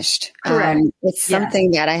finished. Correct. It's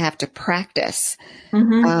something that I have to practice,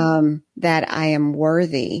 that I am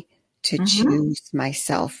worthy to choose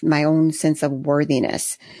myself, my own sense of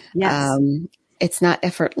worthiness. Yes. It's not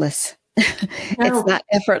effortless. It's not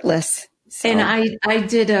effortless. So. And I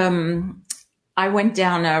did, I went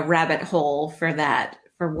down a rabbit hole for that,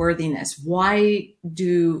 for worthiness. Why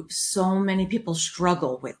do so many people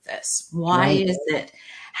struggle with this? Why is it?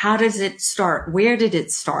 How does it start? Where did it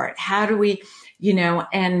start? How do we,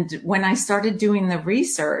 and when I started doing the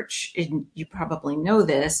research, and you probably know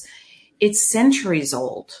this, it's centuries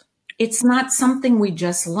old. It's not something we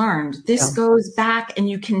just learned. This goes back, and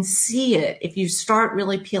you can see it if you start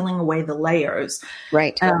really peeling away the layers.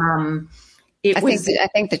 Right. I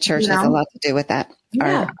think the church has a lot to do with that.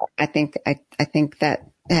 Yeah. I think that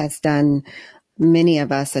has done many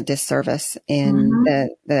of us a disservice in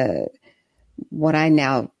the what I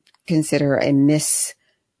now consider a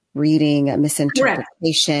misreading, a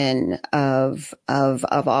misinterpretation of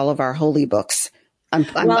all of our holy books. I'm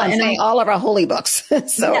saying all of our holy books.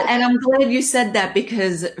 So, and I'm glad you said that,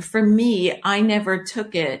 because for me, I never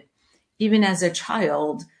took it, even as a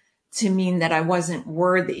child, to mean that I wasn't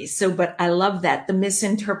worthy. So, but I love that, the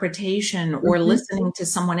misinterpretation or listening to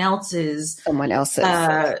someone else's, what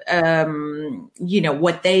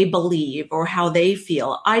they believe or how they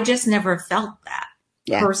feel. I just never felt that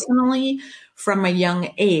personally from a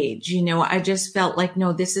young age. I just felt like,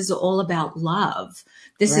 no, this is all about love.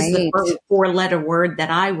 This is the first 4-letter word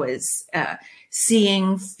that I was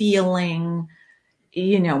seeing, feeling,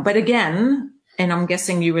 but again, and I'm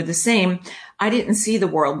guessing you were the same, I didn't see the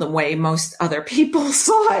world the way most other people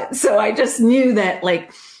saw it. So I just knew that,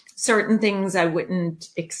 like, certain things I wouldn't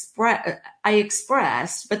I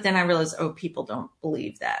expressed, but then I realized, people don't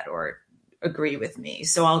believe that or agree with me.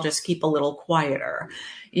 So I'll just keep a little quieter,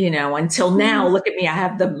 until now. Look at me. I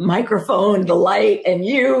have the microphone, the light, and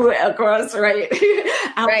you across,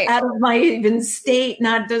 out of my even state,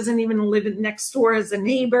 doesn't even live next door as a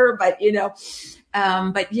neighbor, but,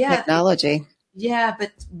 technology. Yeah.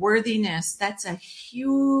 But worthiness, that's a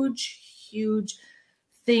huge, huge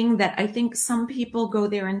thing that I think some people go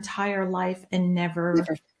their entire life and never,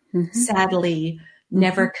 Never. Mm-hmm. sadly,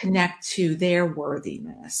 never connect to their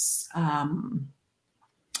worthiness. And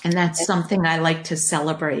that's something I like to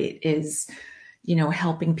celebrate is,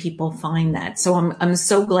 helping people find that. So I'm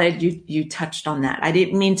so glad you touched on that. I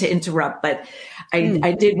didn't mean to interrupt, but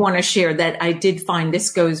I did want to share that I did find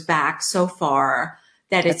this goes back so far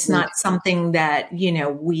that it's not something that,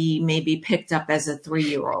 we maybe picked up as a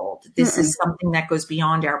 3-year-old. This is something that goes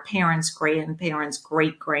beyond our parents, grandparents,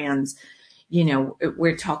 great-grands.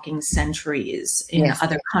 We're talking centuries in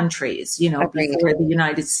other countries, before the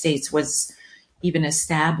United States was even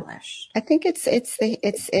established. I think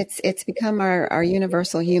it's become our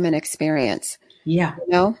universal human experience. Yeah.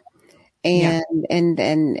 And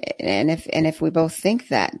if we both think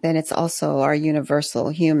that, then it's also our universal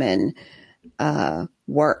human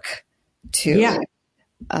work to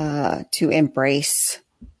embrace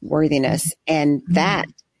worthiness, and that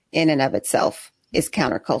in and of itself is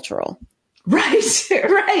countercultural. Right.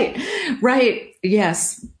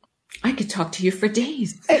 Yes. I could talk to you for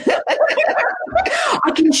days.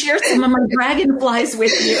 I can share some of my dragonflies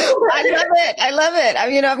with you. I love it.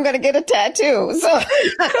 I'm going to get a tattoo. So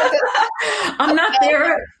I'm not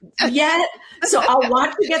there yet. So I'll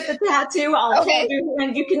watch you get the tattoo. I'll hold you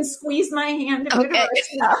and you can squeeze my hand.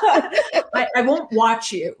 I won't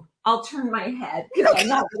watch you. I'll turn my head because I'm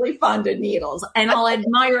not really fond of needles, and I'll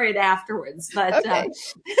admire it afterwards. But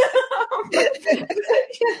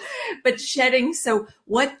but shedding. So,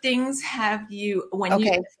 what things have you when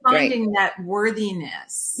you're finding that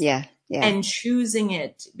worthiness? And choosing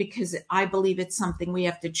it, because I believe it's something we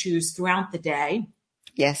have to choose throughout the day.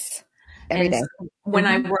 Yes. Every day. So when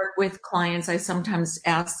I work with clients, I sometimes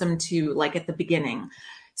ask them to, like at the beginning,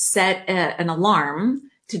 set an alarm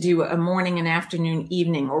to do a morning and afternoon,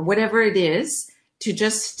 evening, or whatever it is, to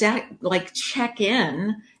just check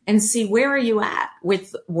in and see, where are you at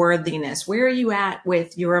with worthiness? Where are you at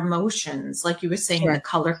with your emotions? Like you were saying, the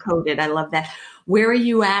color coded. I love that. Where are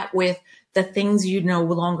you at with the things you no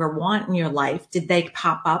longer want in your life? Did they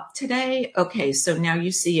pop up today? Okay. So now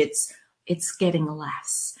you see it's getting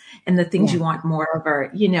less, and the things you want more of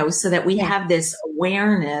are, so that we have this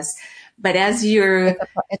awareness. But as you're,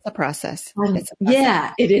 it's a process.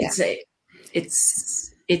 Yeah, it is.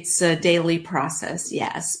 It's a daily process.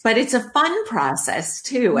 Yes. But it's a fun process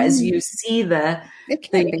too, as you see Come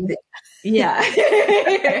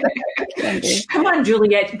on,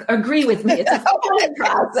 Juliet, agree with me. It's a fun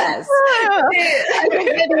process.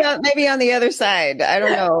 Maybe on the other side. I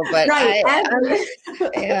don't know, but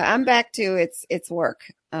I'm back to it's work.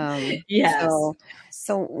 Yes.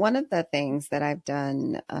 So one of the things that I've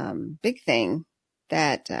done, big thing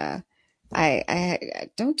that I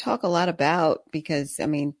don't talk a lot about, because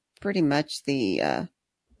pretty much the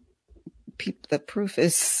proof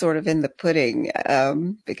is sort of in the pudding,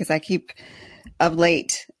 because I keep of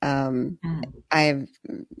late, I've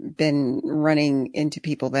been running into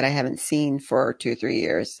people that I haven't seen for 2 or 3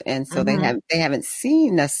 years. And so they haven't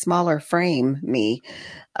seen a smaller frame me.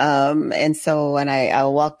 And so when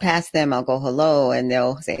I'll walk past them, I'll go hello, and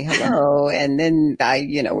they'll say hello. And then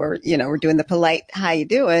we're doing the polite, how you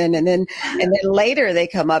doing? And then later they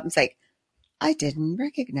come up and say, I didn't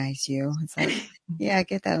recognize you. It's like, yeah, I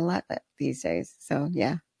get that a lot these days. So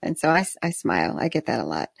yeah. And so I smile. I get that a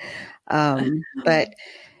lot. But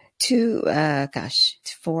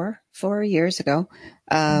 4 years ago,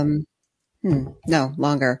 no,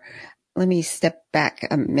 longer. Let me step back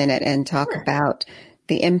a minute and talk about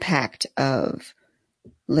the impact of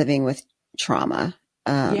living with trauma.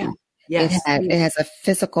 Yes. It has a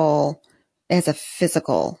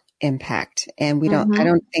physical impact, and we don't, I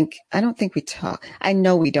don't think we talk. I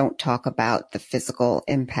know we don't talk about the physical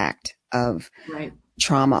impact of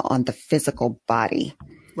trauma on the physical body.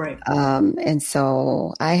 Right. And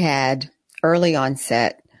so I had early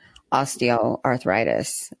onset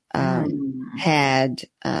osteoarthritis, had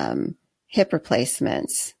hip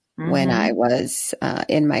replacements when I was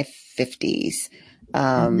in my 50s.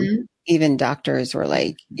 Even doctors were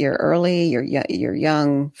like, you're early, you're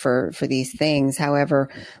young for these things. However,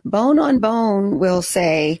 bone on bone will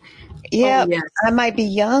say, I might be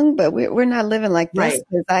young, but we're not living like this,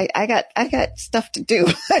 because I got stuff to do.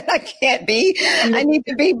 I need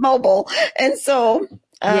to be mobile. And so,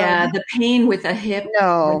 the pain with a hip,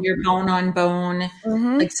 when you're bone on bone,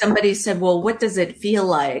 like somebody said, well, what does it feel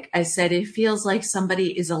like? I said, it feels like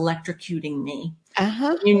somebody is electrocuting me.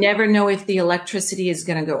 You never know if the electricity is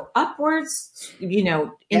going to go upwards,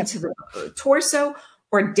 into the torso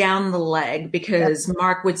or down the leg, because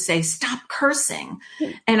Mark would say, stop cursing.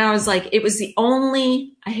 And I was like, it was the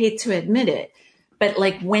only, I hate to admit it, but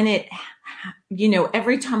like when it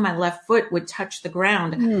every time my left foot would touch the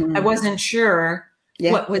ground, I Hmm. wasn't sure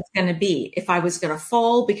Yeah. what was going to be, if I was going to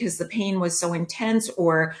fall because the pain was so intense,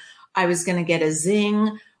 or I was going to get a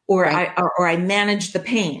zing, or Right. I managed the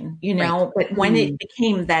pain, Right. but when it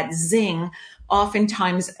became that zing,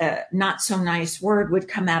 oftentimes a not so nice word would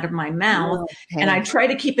come out of my mouth, and I Okay. try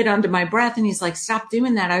to keep it under my breath. And he's like, stop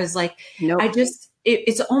doing that. I was like, Nope.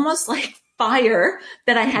 it's almost like fire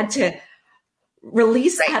that I had to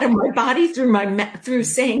release Right. out of my body through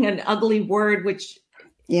saying an ugly word, which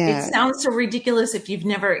it Yeah. sounds so ridiculous if you've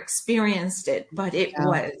never experienced it, but it No.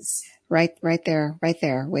 was. Right there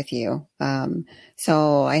with you.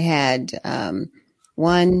 So I had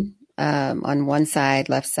one on one side,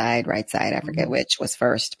 left side, right side. I forget which was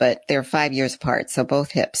first, but they're 5 years apart. So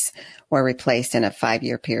both hips were replaced in a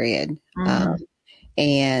 5-year period. Mhm.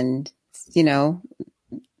 And you know,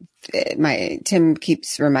 my Tim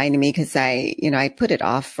keeps reminding me because I put it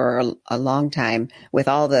off for a long time with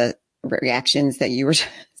all the reactions that you were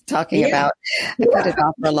talking Yeah. about. I put it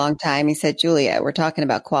off for a long time. He said, Juliet, we're talking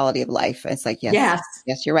about quality of life. It's like, yes, Yes.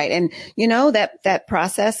 yes, you're right. And that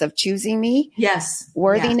process of choosing me, Yes. Yes.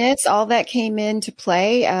 worthiness, all that came into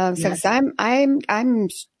play. So Yes. 'cause I'm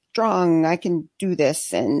strong. I can do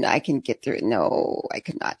this and I can get through it. No, I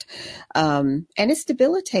could not. And it's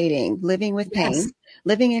debilitating living with Yes. pain,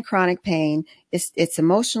 living in chronic pain. It's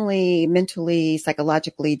emotionally, mentally,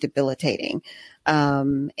 psychologically debilitating.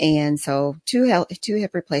 And so two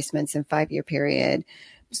hip replacements in 5-year period.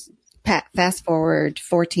 Fast forward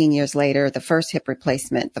 14 years later, the first hip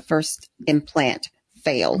replacement, the first implant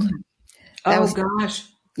failed. That Oh was, gosh.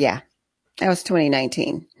 yeah, that was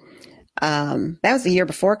 2019. That was the year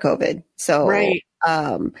before COVID. So, Right.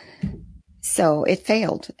 so it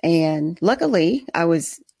failed. And luckily I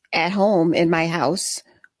was at home in my house,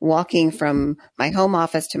 walking from my home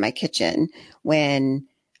office to my kitchen when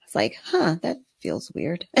I was like, that feels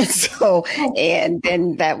weird. And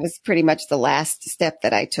then that was pretty much the last step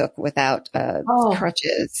that I took without, Oh.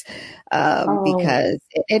 crutches, Oh. because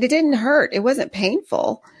it didn't hurt. It wasn't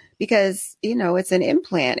painful because, it's an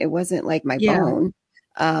implant. It wasn't like my Yeah. bone.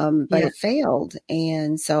 But Yeah. it failed.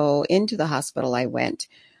 And so into the hospital I went,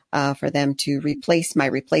 for them to replace my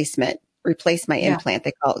Yeah. implant.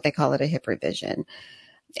 They call it a hip revision.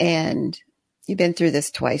 And you've been through this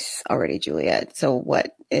twice already, Juliet. So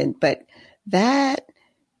but that,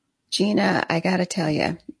 Gina, I gotta tell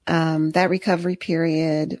you, that recovery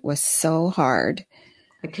period was so hard.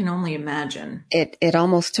 I can only imagine. It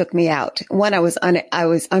almost took me out. One, I was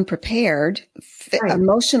unprepared Right.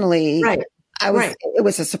 emotionally. Right. Right. It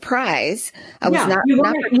was a surprise. I was Yeah. not You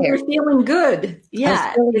were prepared. feeling good. I was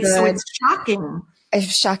Yeah. feeling good. It's shocking.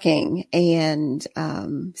 It's shocking. And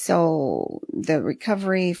so the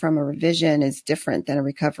recovery from a revision is different than a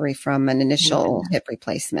recovery from an initial hip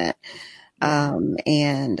replacement.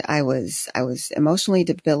 And I was emotionally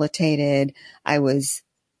debilitated. I was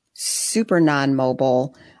super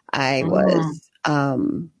non-mobile. I was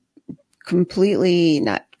completely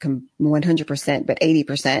not 100%, but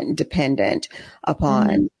 80% dependent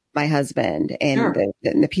upon my husband and Sure.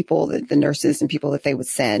 the people, the nurses and people that they would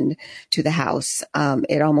send to the house.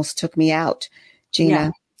 It almost took me out,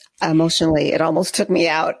 Gina. Emotionally, it almost took me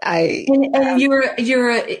out. And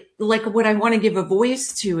you're like, what I want to give a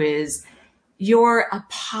voice to is you're a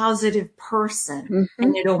positive person,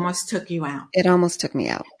 and it almost took you out. It almost took me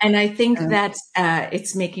out. And I think that's,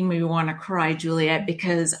 it's making me want to cry, Juliet,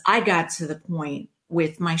 because I got to the point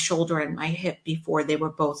with my shoulder and my hip before they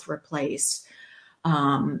were both replaced,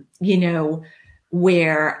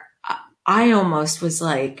 where I almost was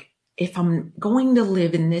like, if I'm going to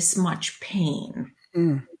live in this much pain,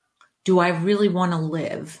 do I really want to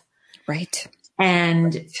live? Right.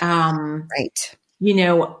 And, right.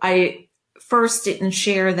 I first didn't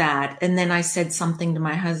share that. And then I said something to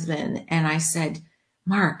my husband and I said,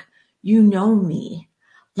 Mark, you know me.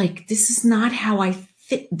 Like, this is not how I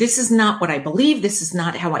think. This is not what I believe. This is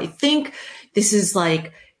not how I think. This is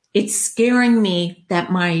like, it's scaring me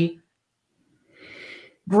that my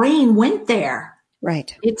brain went there.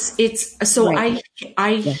 Right. It's so right.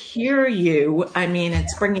 I hear you. I mean,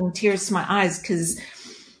 it's bringing tears to my eyes because,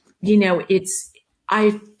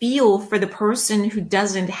 I feel for the person who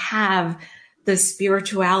doesn't have the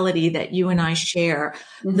spirituality that you and I share,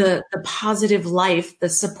 the positive life, the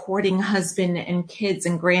supporting husband and kids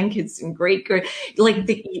and grandkids and great, like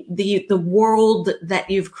the world that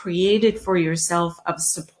you've created for yourself of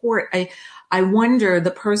support. I wonder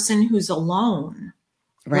the person who's alone,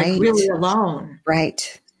 right. like really alone.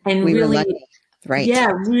 Right. And we really, were lucky. Right.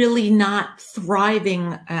 Yeah, really not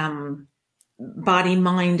thriving, body,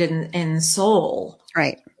 mind, and soul.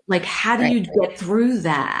 Right. Like, how do you get through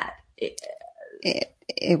that?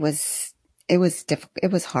 it was difficult.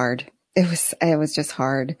 It was hard. It was just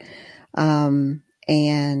hard.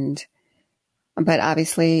 And, but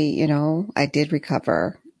obviously, you know, I did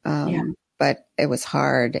recover. Yeah. But it was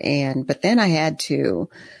hard. But then I had to,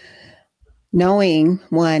 knowing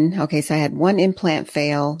okay, so I had one implant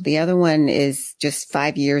fail. The other one is just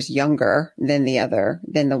 5 years younger than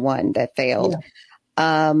the one that failed.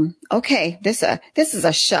 Yeah. Okay, this is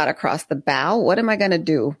a shot across the bow. What am I going to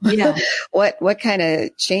do? Yeah. What kind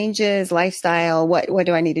of changes, lifestyle, what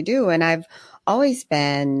do I need to do? And I've always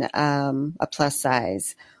been, a plus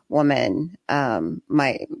size woman,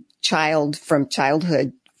 my from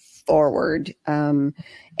childhood forward. So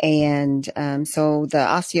the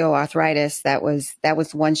osteoarthritis, that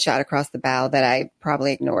was one shot across the bow that I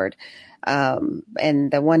probably ignored.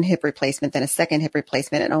 And the one hip replacement, then a second hip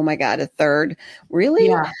replacement, and oh my God, a third. Really?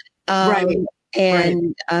 Yeah. Right.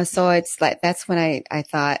 And, so it's like, that's when I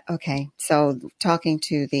thought, okay, so talking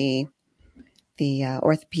to the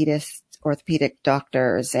orthopedic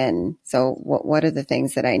doctors. And so what are the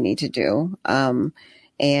things that I need to do?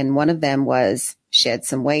 And one of them was shed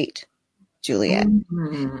some weight, Juliet.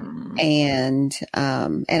 Mm-hmm. And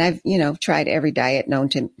I've, you know, tried every diet known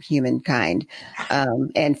to humankind,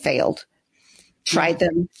 and failed. Tried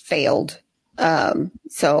them, failed.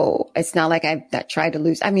 So it's not like I've not tried to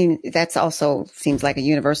lose. I mean, that's also seems like at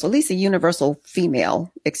least a universal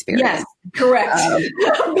female experience. Yes, correct.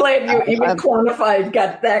 I'm glad you even quantified,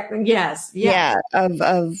 got that. Yes. Yeah.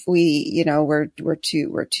 Of we, you know, we're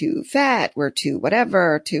too fat. We're too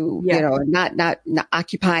whatever, you know, not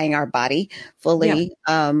occupying our body fully.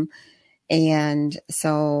 Yeah. And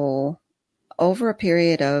so over a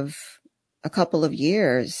period of a couple of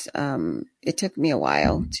years, it took me a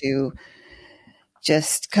while to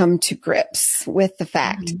just come to grips with the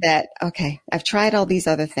fact that, okay, I've tried all these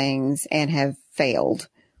other things and have failed.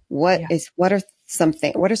 What are some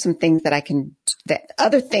things other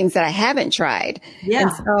things that I haven't tried? Yeah.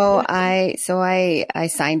 And so I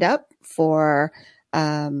signed up for,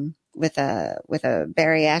 with a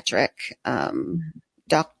bariatric,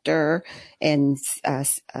 doctor and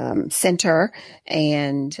center,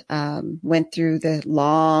 and went through the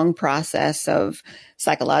long process of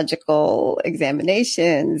psychological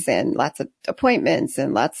examinations and lots of appointments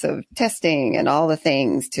and lots of testing and all the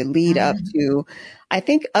things to lead up to, I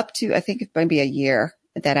think it might be a year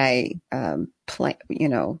that I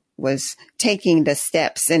was taking the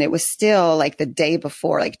steps. And it was still like the day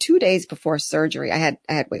before, like 2 days before surgery. I had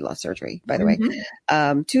weight loss surgery, by the way.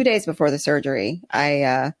 2 days before the surgery,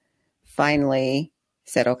 I finally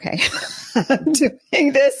said, okay, I'm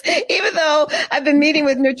doing this, even though I've been meeting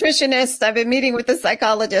with nutritionists, I've been meeting with the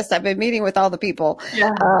psychologist, I've been meeting with all the people.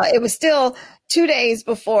 Yeah. It was still 2 days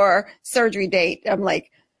before surgery date. I'm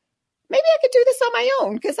like, maybe I could do this on my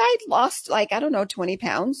own, because I lost 20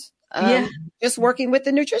 pounds. Just working with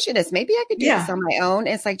the nutritionist. Maybe I could do this on my own.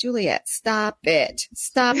 And it's like, Juliet, stop it.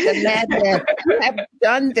 Stop the madness. You have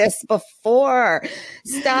done this before.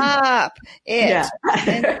 Stop it. Yeah.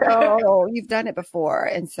 And so you've done it before.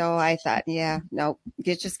 And so I thought,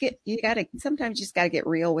 sometimes you just gotta get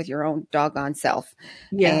real with your own doggone self.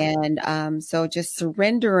 Yeah. And, so just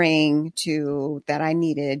surrendering to that I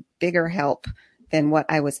needed bigger help than what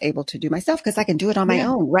I was able to do myself, because I can do it on my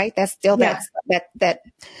own, right? That's still that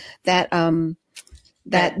old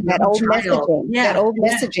messaging. Yeah. That old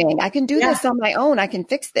messaging. I can do this on my own. I can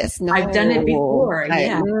fix this. No, I've done it before.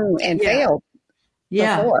 And failed.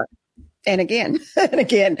 Yeah. Before. And again,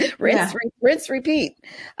 rinse, repeat.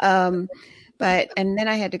 And then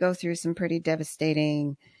I had to go through some pretty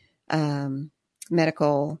devastating,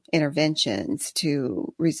 medical interventions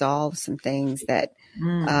to resolve some things that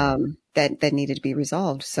needed to be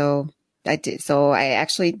resolved. So I did. So I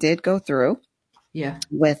actually did go through. Yeah.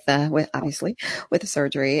 With obviously with the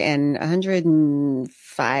surgery, and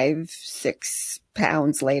 105, 6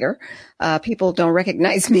 pounds later, people don't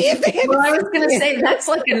recognize me if they Well, I was going to say, that's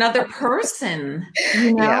like another person,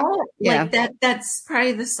 you know, that's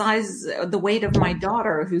probably the weight of my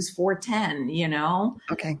daughter, who's 4'10", you know?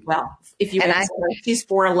 Okay. Well, if you ask her, she's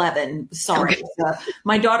 4'11". Sorry. Okay.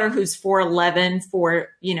 My daughter, who's 4'11",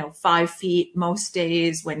 5 feet most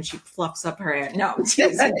days when she fluffs up her hair. No.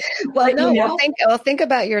 Think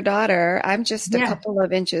about your daughter. I'm just a couple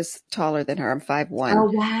of inches taller than her. I'm 5'1".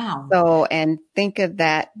 Oh, wow. So, and think of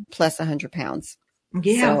that plus 100 pounds.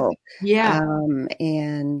 Yeah. So,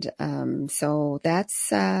 so that's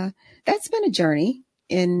been a journey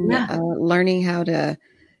in learning how to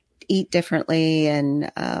eat differently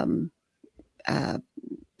and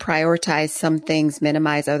prioritize some things,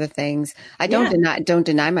 minimize other things. I don't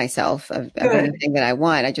deny myself of Good. anything that I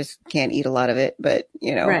want. I just can't eat a lot of it, but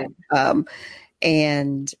Right.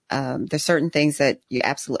 There's certain things that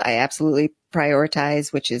I absolutely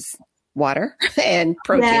prioritize, which is water and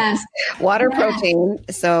protein. Yes. Water, Yes. protein.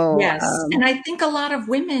 So Yes. And I think a lot of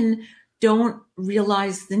women don't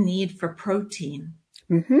realize the need for protein.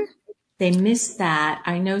 Mm-hmm. They miss that.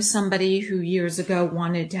 I know somebody who years ago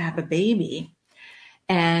wanted to have a baby,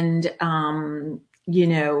 and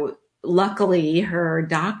luckily her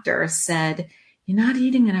doctor said, "You're not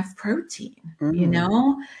eating enough protein. Mm-hmm.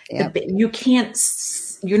 Yep.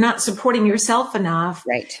 You're not supporting yourself enough."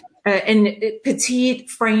 Right. And petite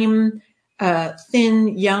frame,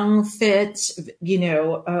 thin, young, fit,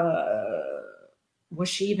 was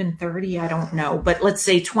she even 30? I don't know, but let's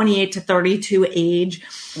say 28 to 32 age.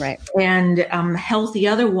 Right. And healthy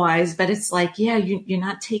otherwise, but it's like, you're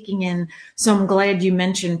not taking in. So I'm glad you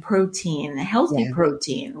mentioned protein, healthy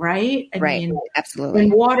protein, right? I mean, absolutely.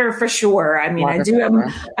 And water for sure. I mean, I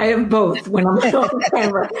have both when I'm on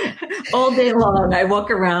camera all day long. I walk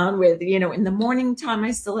around with, in the morning time,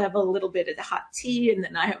 I still have a little bit of the hot tea, and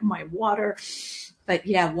then I have my water. But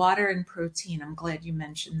water and protein. I'm glad you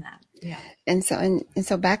mentioned that. Yeah. And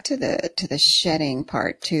so back to the shedding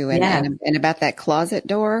part too, and about that closet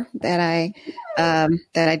door that I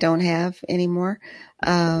don't have anymore.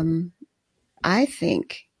 I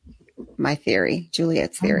think my theory,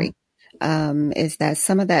 Juliet's theory, is that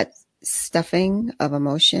some of that stuffing of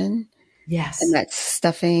emotion, yes, and that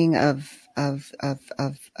stuffing of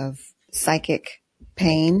psychic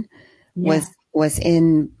pain was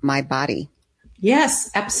in my body. Yes,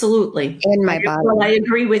 absolutely. In my body. Well, I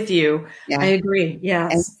agree with you. Yeah. I agree.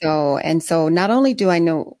 Yes. And so not only do I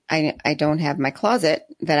know I don't have my closet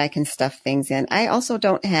that I can stuff things in, I also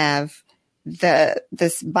don't have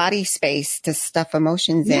this body space to stuff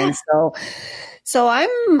emotions in. So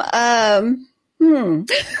I'm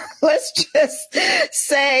let's just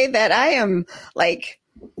say that I am like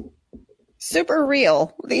super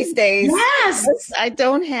real these days. Yes. I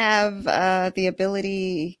don't have the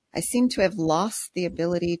ability. I seem to have lost the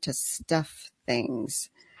ability to stuff things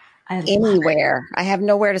anywhere. I have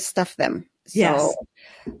nowhere to stuff them. So,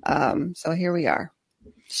 so here we are,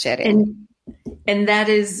 shedding. And that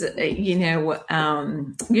is,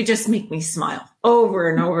 you just make me smile over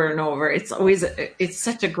and over and over. It's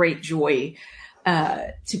such a great joy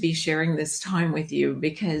to be sharing this time with you,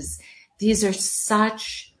 because these are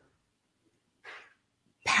such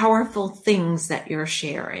powerful things that you're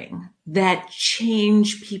sharing that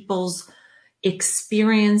change people's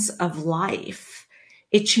experience of life.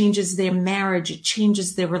 It changes their marriage. It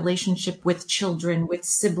changes their relationship with children, with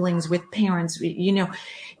siblings, with parents. I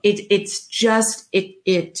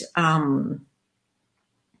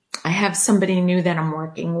have somebody new that I'm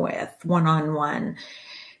working with one-on-one.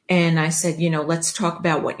 And I said, let's talk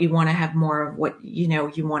about what you want to have more of, what, you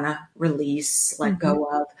want to release, let go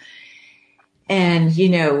of. And,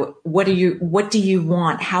 what do you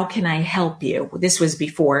want? How can I help you? This was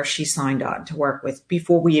before she signed on to work with,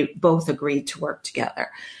 before we both agreed to work together.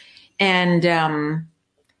 And,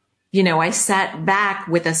 I sat back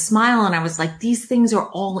with a smile and I was like, these things are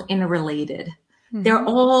all interrelated.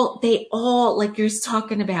 Mm-hmm. They all, like you're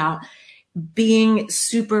talking about, being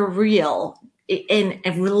super real and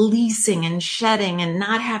releasing and shedding and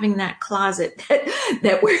not having that closet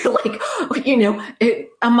that we're like,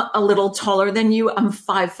 I'm a little taller than you. I'm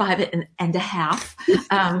 5'5" and a half.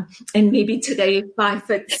 And maybe today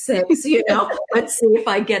 5'6", let's see if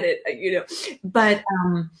I get it, but,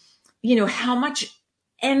 how much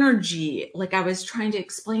energy, like I was trying to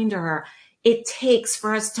explain to her, it takes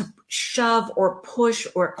for us to shove or push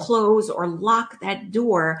or close or lock that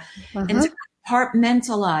door and to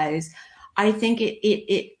compartmentalize. I think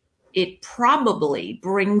it probably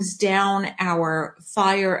brings down our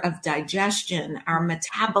fire of digestion, our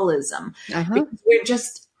metabolism, because we're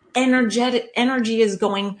just energetic. Energy is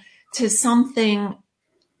going to something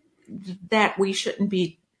that we shouldn't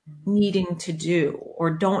be needing to do or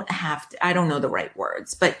don't have to. I don't know the right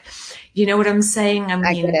words, but you know what I'm saying?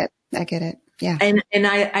 I get it. Yeah. And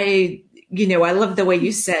I love the way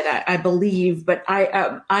you said, I believe, but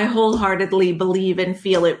I wholeheartedly believe and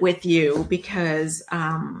feel it with you, because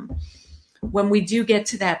when we do get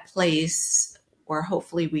to that place, or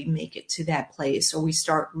hopefully we make it to that place, or we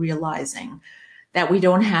start realizing that we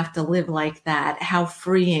don't have to live like that, how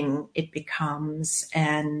freeing it becomes.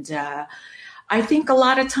 And I think a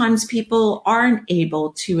lot of times people aren't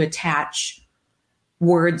able to attach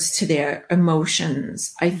words to their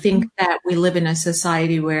emotions. I think that we live in a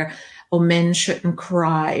society where oh, men shouldn't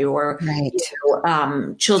cry, or Right.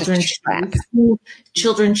 children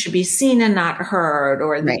children should be seen and not heard,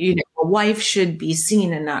 or Right. a wife should be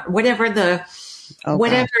seen and not whatever Oh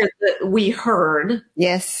God. we heard.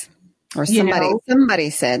 Yes. Or You know, somebody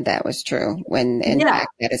said that was true when in yeah. fact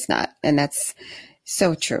that is not. And that's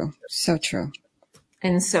so true. So true.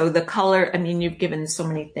 And so the color, I mean, you've given so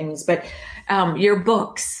many things, but your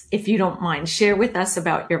books, if you don't mind, share with us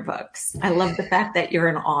about your books. I love the fact that you're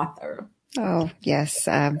an author. Oh yes.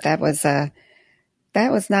 That was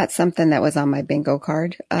not something that was on my bingo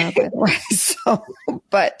card, by the way.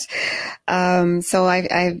 So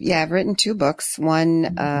I've written 2 books. One,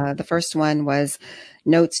 the first one was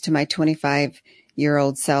Notes to My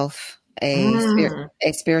 25-year-old Self, a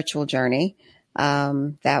spiritual journey.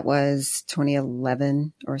 That was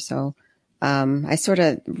 2011 or so. I sort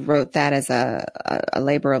of wrote that as a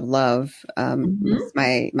labor of love.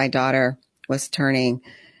 My daughter turned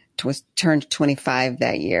 25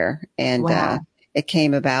 that year, and, Wow. it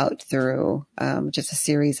came about through just a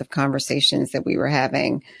series of conversations that we were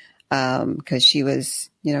having, because she was,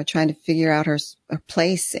 trying to figure out her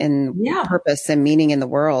place and purpose and meaning in the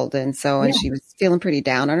world. And so, and she was feeling pretty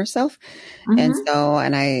down on herself. And so,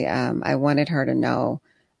 and I wanted her to know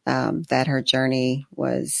that her journey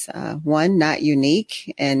was one, not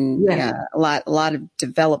unique, and a lot of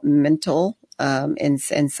developmental in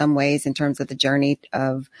some ways in terms of the journey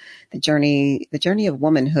of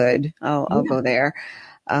womanhood. I'll go there.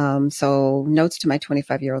 So Notes to My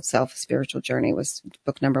 25-year-old Self, a Spiritual Journey was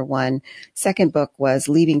book number 1. Second book was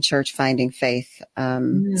Leaving Church, Finding Faith,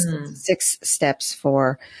 6 steps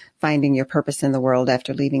for finding your purpose in the world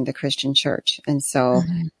after leaving the Christian church. And so,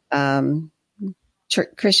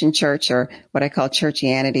 Christian church, or what I call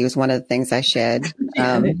churchianity, was one of the things I shed.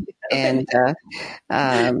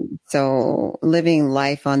 So living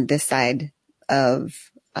life on this side of,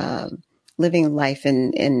 living life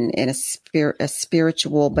in a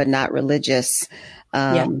spiritual but not religious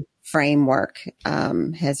framework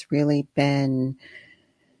has really been,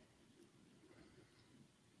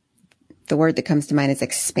 the word that comes to mind is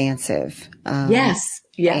expansive. Yes.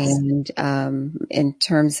 And in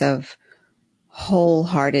terms of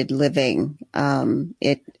wholehearted living, and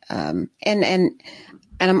I'm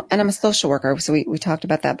a social worker, so we talked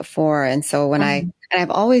about that before. And so I've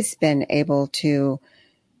always been able to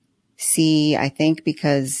see, I think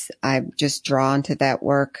because I'm just drawn to that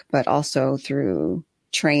work, but also through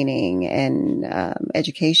training and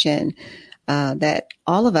education, that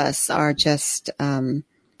all of us are just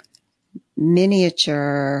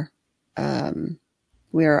miniature.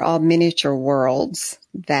 We are all miniature worlds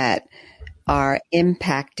that are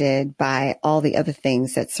impacted by all the other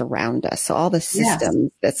things that surround us. So all the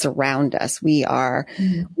systems that surround us, we are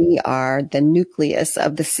the nucleus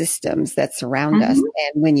of the systems that surround us.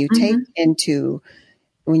 And when you take into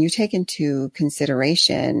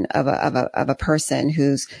consideration of a person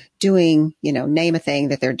who's doing, name a thing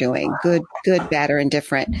that they're doing, good, bad, or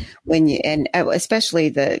indifferent, and especially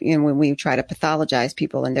when we try to pathologize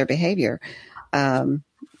people and their behavior,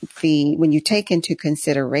 when you take into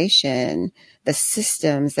consideration the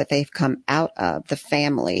systems that they've come out of, the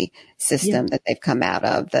family system that they've come out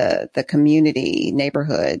of, the community,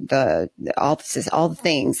 neighborhood, all the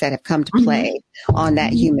things that have come to play on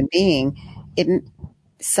that human being,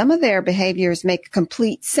 some of their behaviors make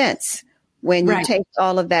complete sense when you take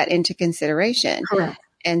all of that into consideration. Correct.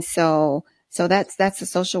 And so that's a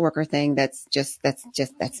social worker thing. That's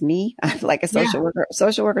me. I'm like a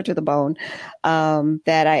social worker to the bone.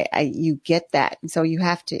 That you get that. And so you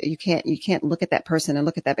can't look at that person and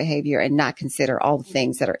look at that behavior and not consider all the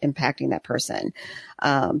things that are impacting that person.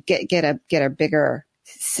 Get a bigger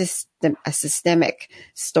systemic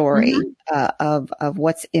story, of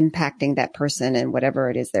what's impacting that person and whatever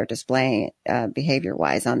it is they're displaying, behavior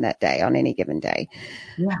wise on that day, on any given day.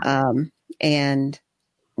 Yeah. And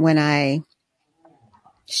when I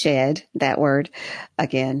shed that word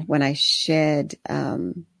again, when I shed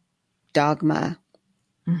dogma,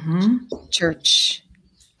 church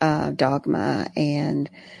dogma, and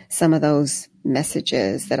some of those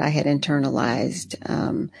messages that I had internalized,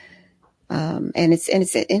 and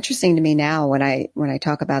it's interesting to me now when I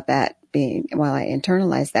talk about that while I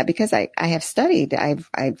internalize that, because I have studied, I've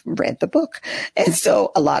read the book, and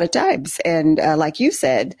so a lot of times, and like you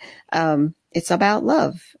said, it's about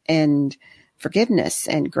love and forgiveness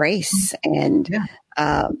and grace and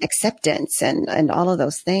acceptance and all of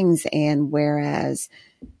those things. And whereas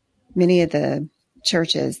many of the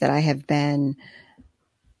churches that I have been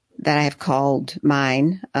that I have called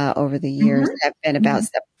mine over the years have been about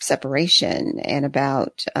separation and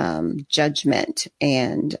about judgment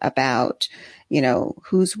and about,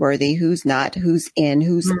 who's worthy, who's not, who's in,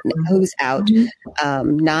 who's out,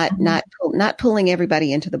 not pulling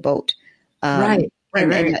everybody into the boat, Right. in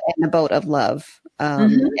the boat of love,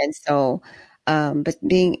 and so, but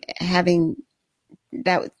having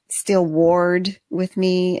that still warred with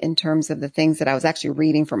me in terms of the things that I was actually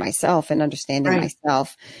reading for myself and understanding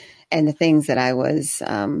myself, and the things that I was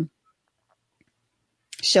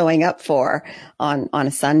showing up for on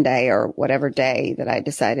a Sunday or whatever day that I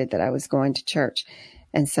decided that I was going to church.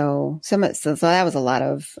 And so that was a lot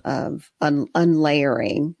of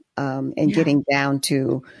unlayering, and getting down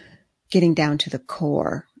to the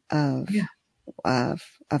core of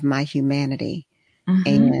my humanity.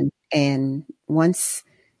 And once,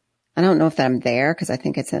 I don't know if I'm there, because I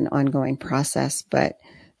think it's an ongoing process, but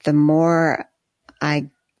the more I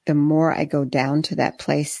go down to that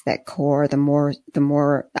place, that core, the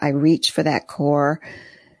more I reach for that core,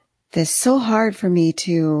 it's so hard for me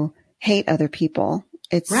to hate other people.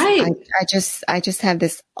 It's I just have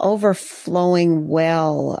this overflowing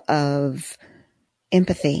well of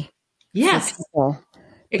empathy. Yes. For people.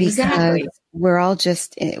 Exactly. Because we're all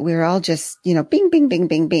just, bing, bing, bing,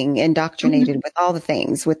 bing, bing, indoctrinated with all the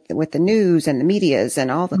things, with the news and the medias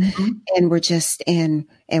and all the, and we're just, and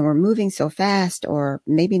we're moving so fast, or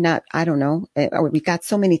maybe not, I don't know, or we've got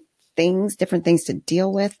so many different things to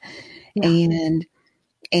deal with. And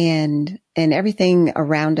everything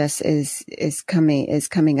around us is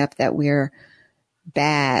coming up that we're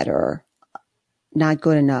bad or not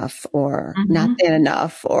good enough or not thin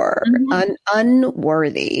enough or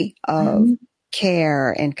unworthy of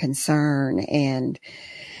care and concern and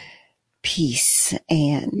peace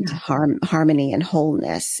and harmony and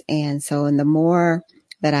wholeness. And so, and the more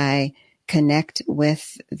that I connect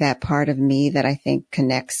with that part of me that I think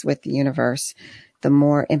connects with the universe, the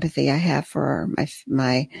more empathy I have for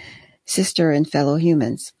my sister and fellow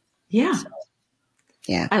humans. Yeah. So,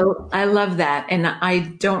 yeah. I love that. And I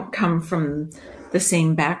don't come from the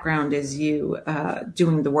same background as you,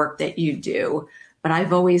 doing the work that you do, but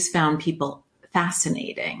I've always found people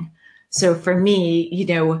fascinating. So for me,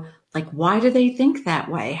 like, why do they think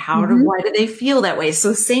that way? Why do they feel that way?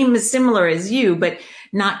 So similar as you, but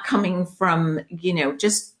not coming from,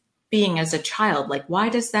 just being as a child. Like, why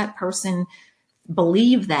does that person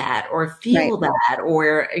believe that or feel that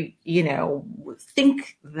or,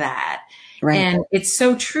 think that? Right. And it's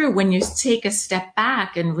so true when you take a step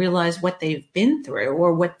back and realize what they've been through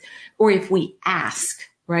or if we ask,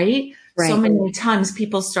 right? So many times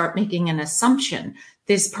people start making an assumption.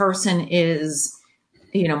 This person is,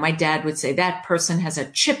 my dad would say that person has a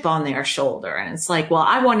chip on their shoulder. And it's like, well,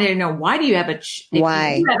 I wanted to know, why do you have a chip?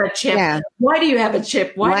 Why? You have a chip. Yeah. Why do you have a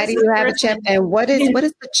chip? Why do you have a chip? And what does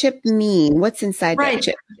the chip mean? What's inside that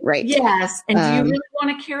chip? Right. Yes. And do you really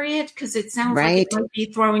want to carry it? Because it sounds like it might be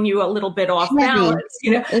throwing you a little bit off balance.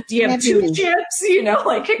 Do you have two chips?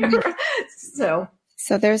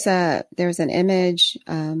 So there's an image,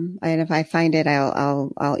 and if I find it,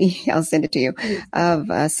 I'll send it to you,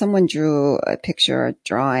 of someone drew a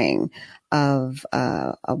drawing of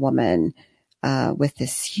a woman with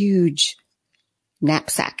this huge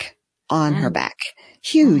knapsack on her back,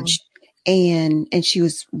 huge. And she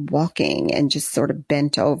was walking and just sort of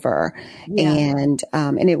bent over, and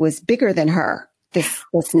it was bigger than her. This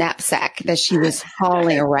knapsack that she was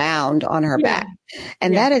hauling around on her back.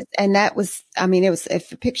 And that was, it was,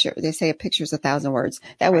 if a picture, they say a picture's 1,000 words.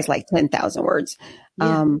 That was like 10,000 words.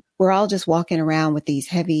 We're all just walking around with these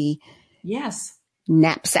heavy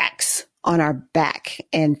knapsacks on our back.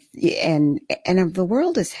 And the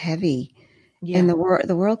world is heavy, and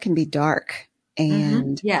the world can be dark.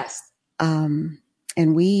 And, and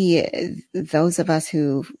those of us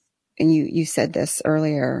who, and you said this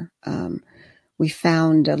earlier, we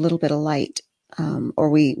found a little bit of light, or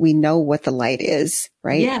we know what the light is,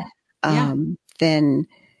 right? Then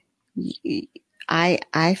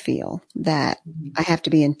I feel that I have to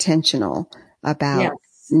be intentional about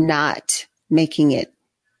not making it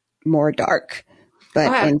more dark,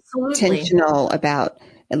 but intentional about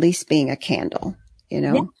at least being a candle,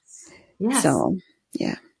 Yes. So,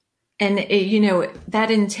 yeah. And, that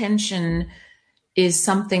intention is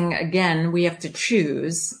something, again, we have to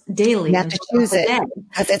choose daily. You have to choose it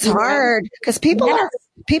because it's hard, because people are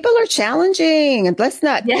challenging, and let's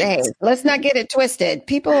not get it twisted.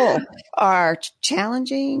 People are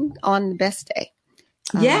challenging on the best day.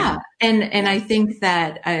 And I think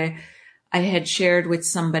that I had shared with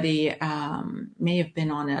somebody, may have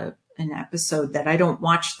been on an episode, that I don't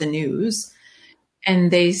watch the news,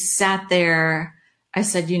 and they sat there I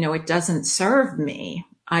said, it doesn't serve me.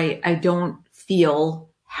 I don't feel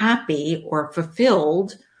happy or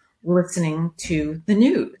fulfilled listening to the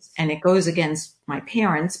news. And it goes against my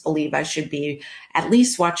parents believe I should be at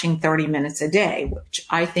least watching 30 minutes a day, which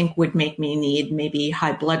I think would make me need maybe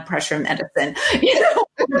high blood pressure medicine,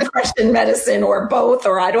 depression medicine, or both,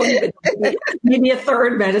 or I don't even know, maybe a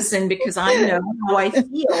third medicine, because I know how I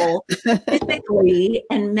feel physically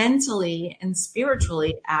and mentally and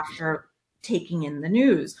spiritually after taking in the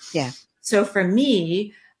news. Yeah. So for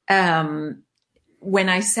me, when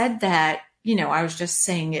I said that, I was just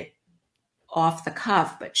saying it off the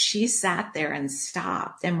cuff, but she sat there and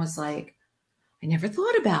stopped and was like, I never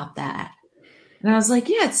thought about that. And I was like,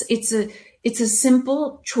 yeah, it's a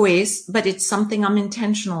simple choice, but it's something I'm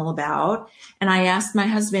intentional about. And I asked my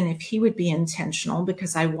husband if he would be intentional,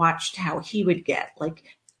 because I watched how he would get like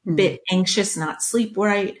a bit anxious, not sleep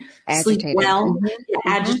right, Agitated. sleep well,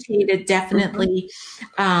 agitated, definitely.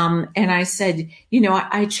 And I said,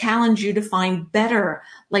 I challenge you to find better,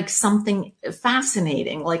 like something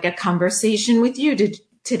fascinating, like a conversation with you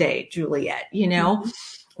today, Juliet.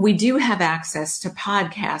 We do have access to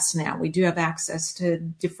podcasts now. We do have access to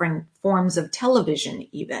different forms of television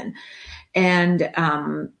even. And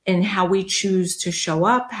how we choose to show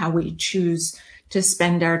up, how we choose to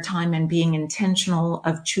spend our time, and being intentional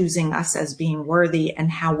of choosing us as being worthy,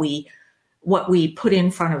 and what we put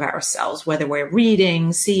in front of ourselves, whether we're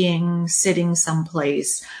reading, seeing, sitting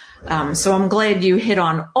someplace. So I'm glad you hit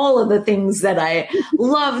on all of the things that I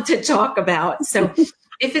love to talk about. So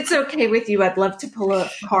if it's okay with you, I'd love to pull a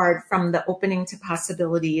card from the Opening to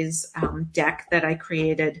Possibilities deck that I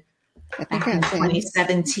created back in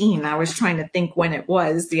 2017. I was trying to think when it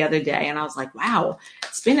was the other day, and I was like, wow,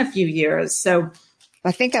 it's been a few years. So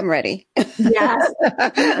I think I'm ready. Yes.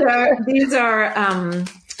 These are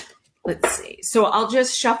let's see. So I'll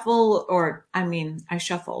just shuffle, I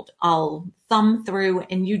shuffled. I'll thumb through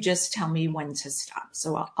and you just tell me when to stop.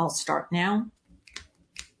 So I'll start now.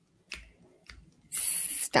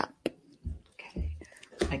 Stop. Okay.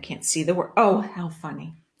 I can't see the word. Oh, how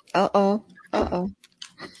funny. Uh-oh.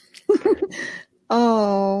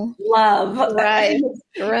 Oh, love. Right.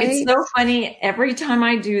 It's so funny. Every time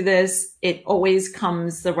I do this, it always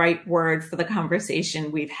comes the right word for the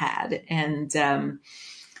conversation we've had. And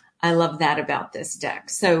I love that about this deck.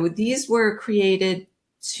 So these were created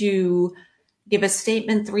to give a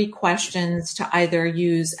statement, 3 questions to either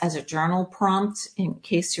use as a journal prompt in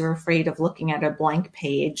case you're afraid of looking at a blank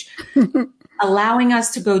page, allowing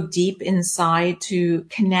us to go deep inside to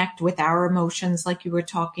connect with our emotions, like you were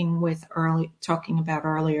talking about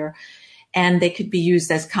earlier. And they could be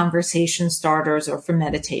used as conversation starters or for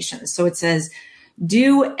meditation. So it says,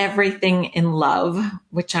 do everything in love,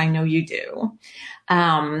 which I know you do.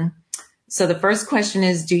 So the first question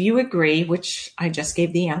is, do you agree, which I just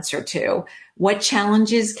gave the answer to? What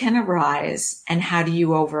challenges can arise and how do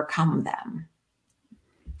you overcome them?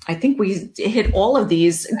 I think we hit all of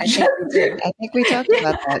these. I think we talked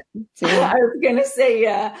about that. I was going to say,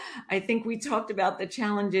 I think we talked about the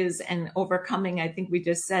challenges and overcoming. I think we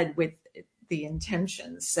just said with the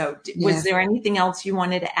intentions. So was there anything else you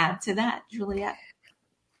wanted to add to that, Juliet?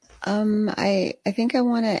 I think I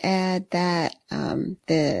want to add that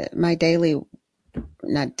my daily,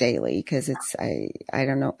 not daily, because I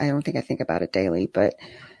don't know, I don't think I think about it daily, but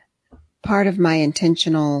part of my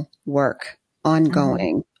intentional work,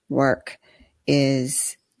 ongoing work,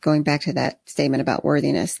 is going back to that statement about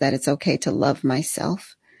worthiness, that it's okay to love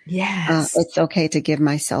myself. Yes. It's okay to give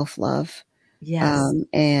myself love. Yes.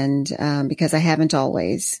 And because I haven't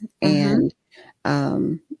always, and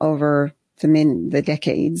over the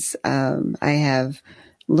decades, I have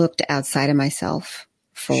looked outside of myself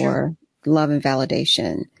for love and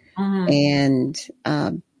validation, and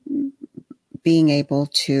being able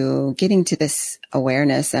to getting to this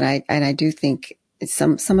awareness. And I do think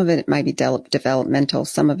some of it might be developmental.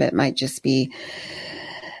 Some of it might just be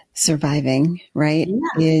surviving, right?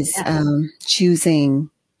 Choosing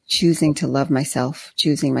to love myself,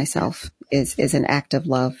 choosing myself is an act of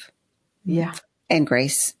love. Yeah. And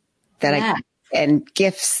grace and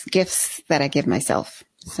gifts that I give myself.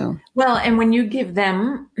 So, well, and when you give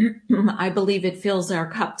them, I believe it fills our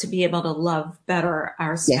cup to be able to love better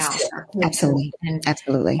our spouse, our kids,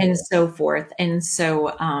 absolutely, and so forth. And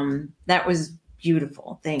so, that was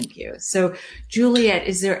beautiful. Thank you. So, Juliet,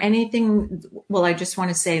 is there anything? Well, I just want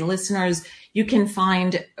to say, listeners, you can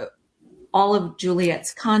find all of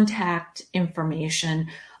Juliet's contact information,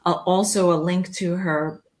 also a link to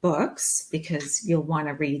her books, because you'll want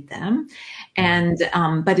to read them. And,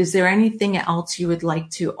 but is there anything else you would like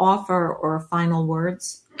to offer, or final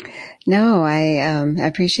words? No, I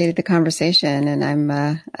appreciated the conversation, and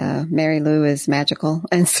Mary Lou is magical,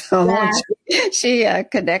 and so she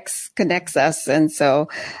connects us, and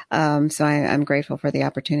I'm grateful for the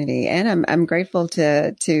opportunity, and I'm grateful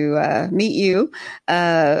to meet you,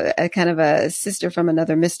 a kind of a sister from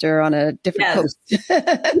another mister on a different coast.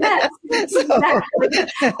 Yes, exactly.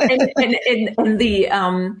 And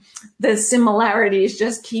the similarities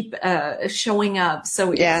just keep showing up.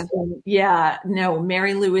 So no,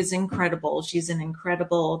 Mary Lou is incredible. She's an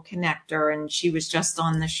incredible connector, and she was just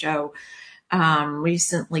on the show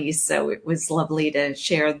recently. So it was lovely to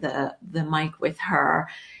share the mic with her.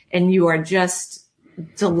 And you are just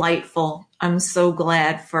delightful. I'm so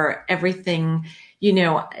glad for everything. You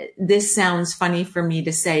know, this sounds funny for me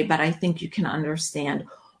to say, but I think you can understand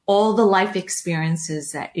all the life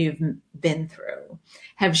experiences that you've been through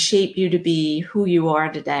have shaped you to be who you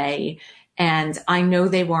are today. And I know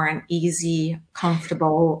they weren't easy,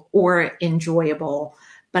 comfortable, or enjoyable,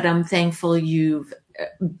 but I'm thankful you've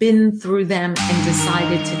been through them and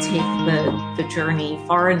decided to take the journey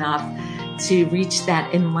far enough to reach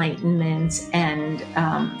that enlightenment and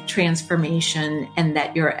transformation, and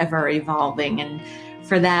that you're ever evolving. And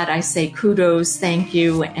for that, I say kudos, thank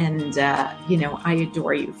you, and I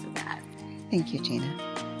adore you for that. Thank you, Gina.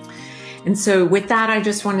 And so with that, I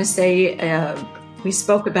just want to say we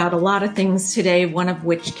spoke about a lot of things today, one of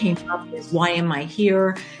which came up is why am I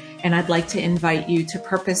here? And I'd like to invite you to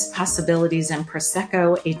Purpose, Possibilities, and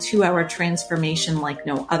Prosecco, a 2-hour transformation like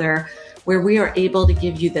no other, where we are able to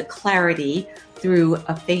give you the clarity through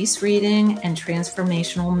a face reading and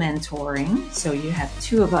transformational mentoring. So you have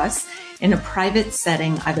 2 of us in a private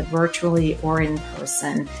setting, either virtually or in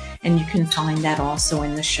person. And you can find that also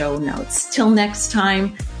in the show notes. Till next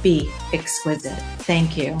time, be exquisite.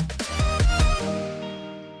 Thank you.